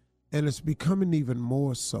 man, and it's becoming even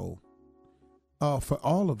more so for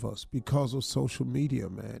all of us because of social media,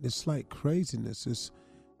 man. It's like craziness.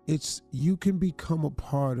 It's you can become a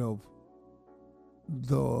part of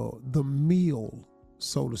the meal,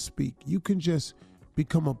 so to speak. You can just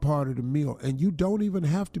become a part of the meal, and you don't even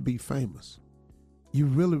have to be famous. You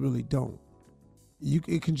really, really don't.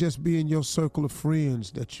 It can just be in your circle of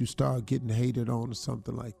friends that you start getting hated on or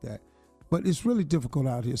something like that. But it's really difficult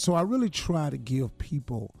out here. So I really try to give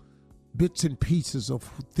people bits and pieces of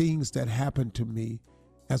things that happened to me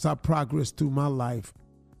as I progress through my life.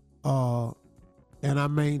 And I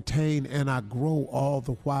maintain and I grow all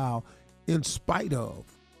the while in spite of.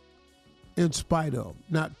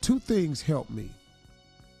 Now, two things help me.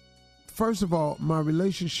 First of all, my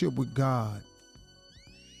relationship with God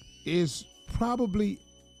is probably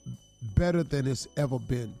better than it's ever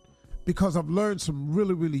been because I've learned some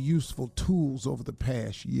really, really useful tools over the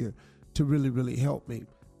past year to really, really help me.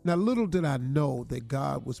 Now, little did I know that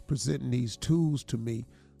God was presenting these tools to me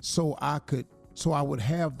so I would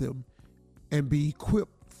have them and be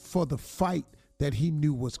equipped for the fight that he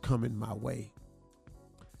knew was coming my way.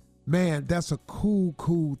 Man, that's a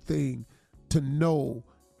cool thing to know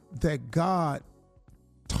that God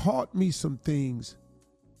taught me some things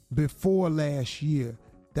before last year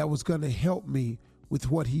that was going to help me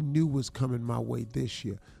with what he knew was coming my way this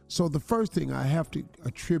year. So the first thing I have to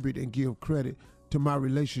attribute and give credit to my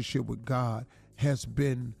relationship with God has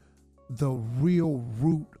been the real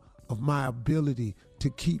root of my ability to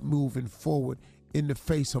keep moving forward in the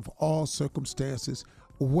face of all circumstances,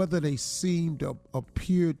 whether they seemed or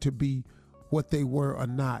appeared to be what they were or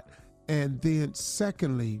not. And then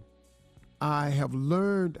secondly, I have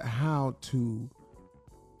learned how to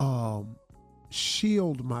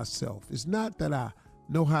shield myself. It's not that I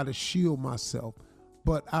know how to shield myself,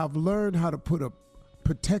 but I've learned how to put a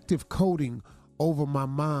protective coating over my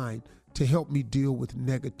mind to help me deal with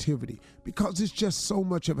negativity because there's just so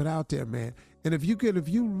much of it out there, man. And if you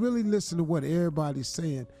really listen to what everybody's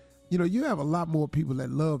saying, you have a lot more people that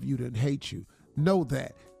love you than hate you. Know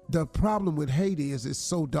that. The problem with hate is it's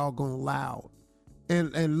so doggone loud.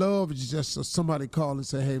 And love is just somebody call and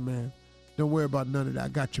say, hey, man, don't worry about none of that. I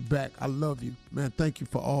got your back. I love you. Man, thank you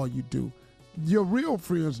for all you do. Your real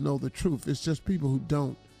friends know the truth. It's just people who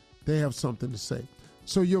don't. They have something to say.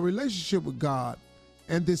 So your relationship with God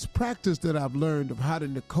and this practice that I've learned of how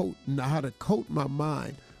to coat my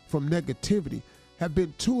mind from negativity have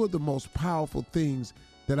been two of the most powerful things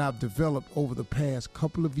that I've developed over the past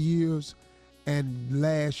couple of years and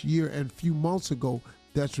last year and a few months ago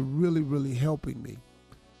that's really, really helping me.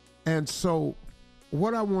 And so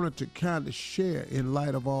what I wanted to kind of share in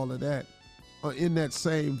light of all of that, in that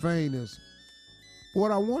same vein, is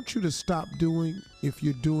what I want you to stop doing if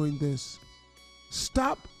you're doing this.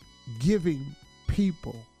 Stop giving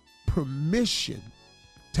people permission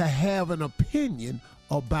to have an opinion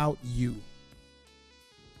about you.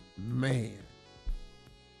 Man.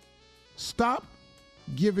 Stop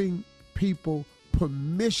giving people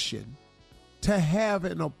permission to have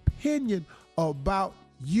an opinion about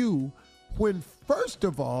you when, first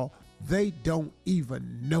of all, they don't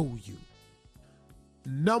even know you.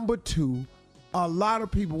 Number two, a lot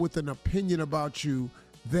of people with an opinion about you,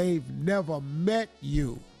 they've never met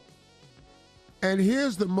you. And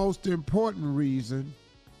here's the most important reason.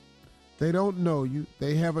 They don't know you.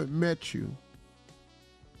 They haven't met you.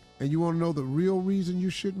 And you want to know the real reason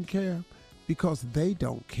you shouldn't care? Because they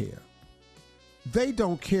don't care. They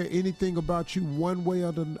don't care anything about you one way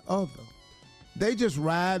or the other. They just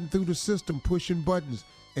riding through the system pushing buttons,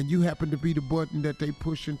 and you happen to be the button that they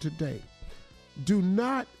pushing today. Do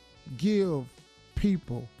not give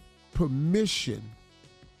people permission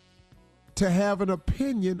to have an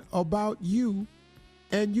opinion about you,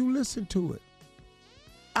 and you listen to it.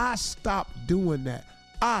 I stopped doing that.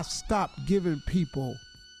 I stopped giving people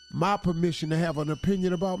my permission to have an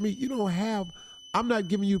opinion about me. I'm not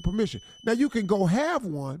giving you permission. Now, you can go have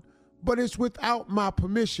one, but it's without my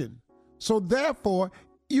permission. So therefore,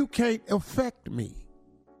 you can't affect me.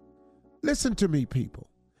 Listen to me, people.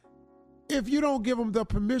 If you don't give them the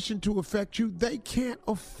permission to affect you, they can't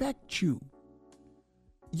affect you.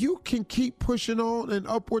 You can keep pushing on and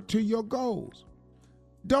upward to your goals.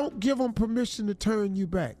 Don't give them permission to turn you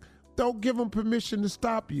back. Don't give them permission to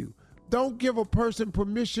stop you. Don't give a person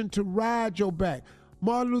permission to ride your back.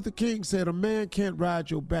 Martin Luther King said a man can't ride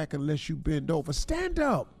your back unless you bend over. Stand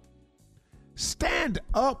up. Stand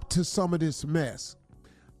up to some of this mess.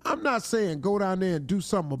 I'm not saying go down there and do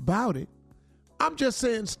something about it. I'm just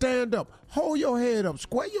saying stand up. Hold your head up.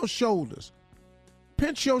 Square your shoulders.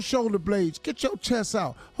 Pinch your shoulder blades. Get your chest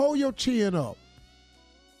out. Hold your chin up.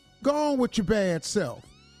 Go on with your bad self.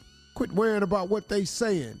 Quit worrying about what they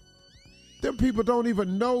saying. Them people don't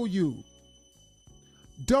even know you.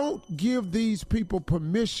 Don't give these people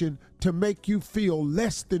permission to make you feel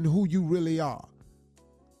less than who you really are.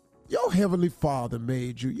 Your Heavenly Father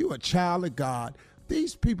made you. You're a child of God.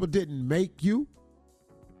 These people didn't make you.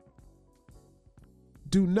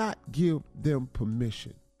 Do not give them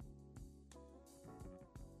permission.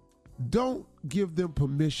 Don't give them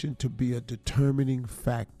permission to be a determining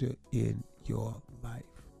factor in your life.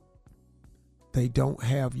 They don't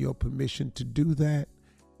have your permission to do that.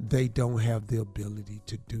 They don't have the ability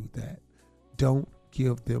to do that. Don't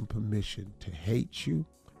give them permission to hate you,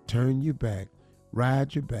 turn you back,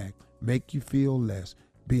 ride your back, make you feel less,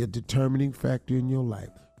 be a determining factor in your life.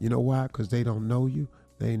 You know why? Because they don't know you,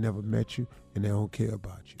 they ain't never met you, and they don't care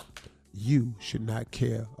about you. You should not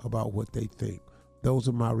care about what they think. Those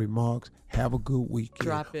are my remarks. Have a good weekend.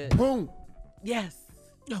 Drop it. Boom. Yes.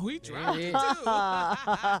 No, we dropped it too.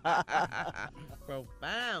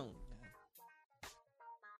 Profound.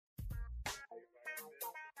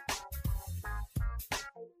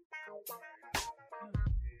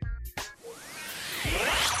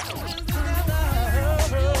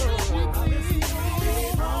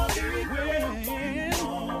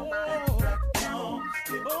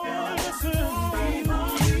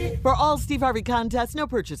 For all Steve Harvey contests, no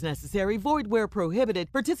purchase necessary, void where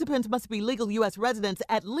prohibited. Participants must be legal U.S. residents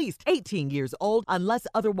at least 18 years old unless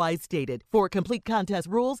otherwise stated. For complete contest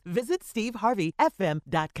rules, visit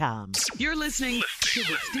steveharveyfm.com. You're listening to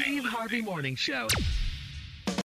the Steve Harvey Morning Show.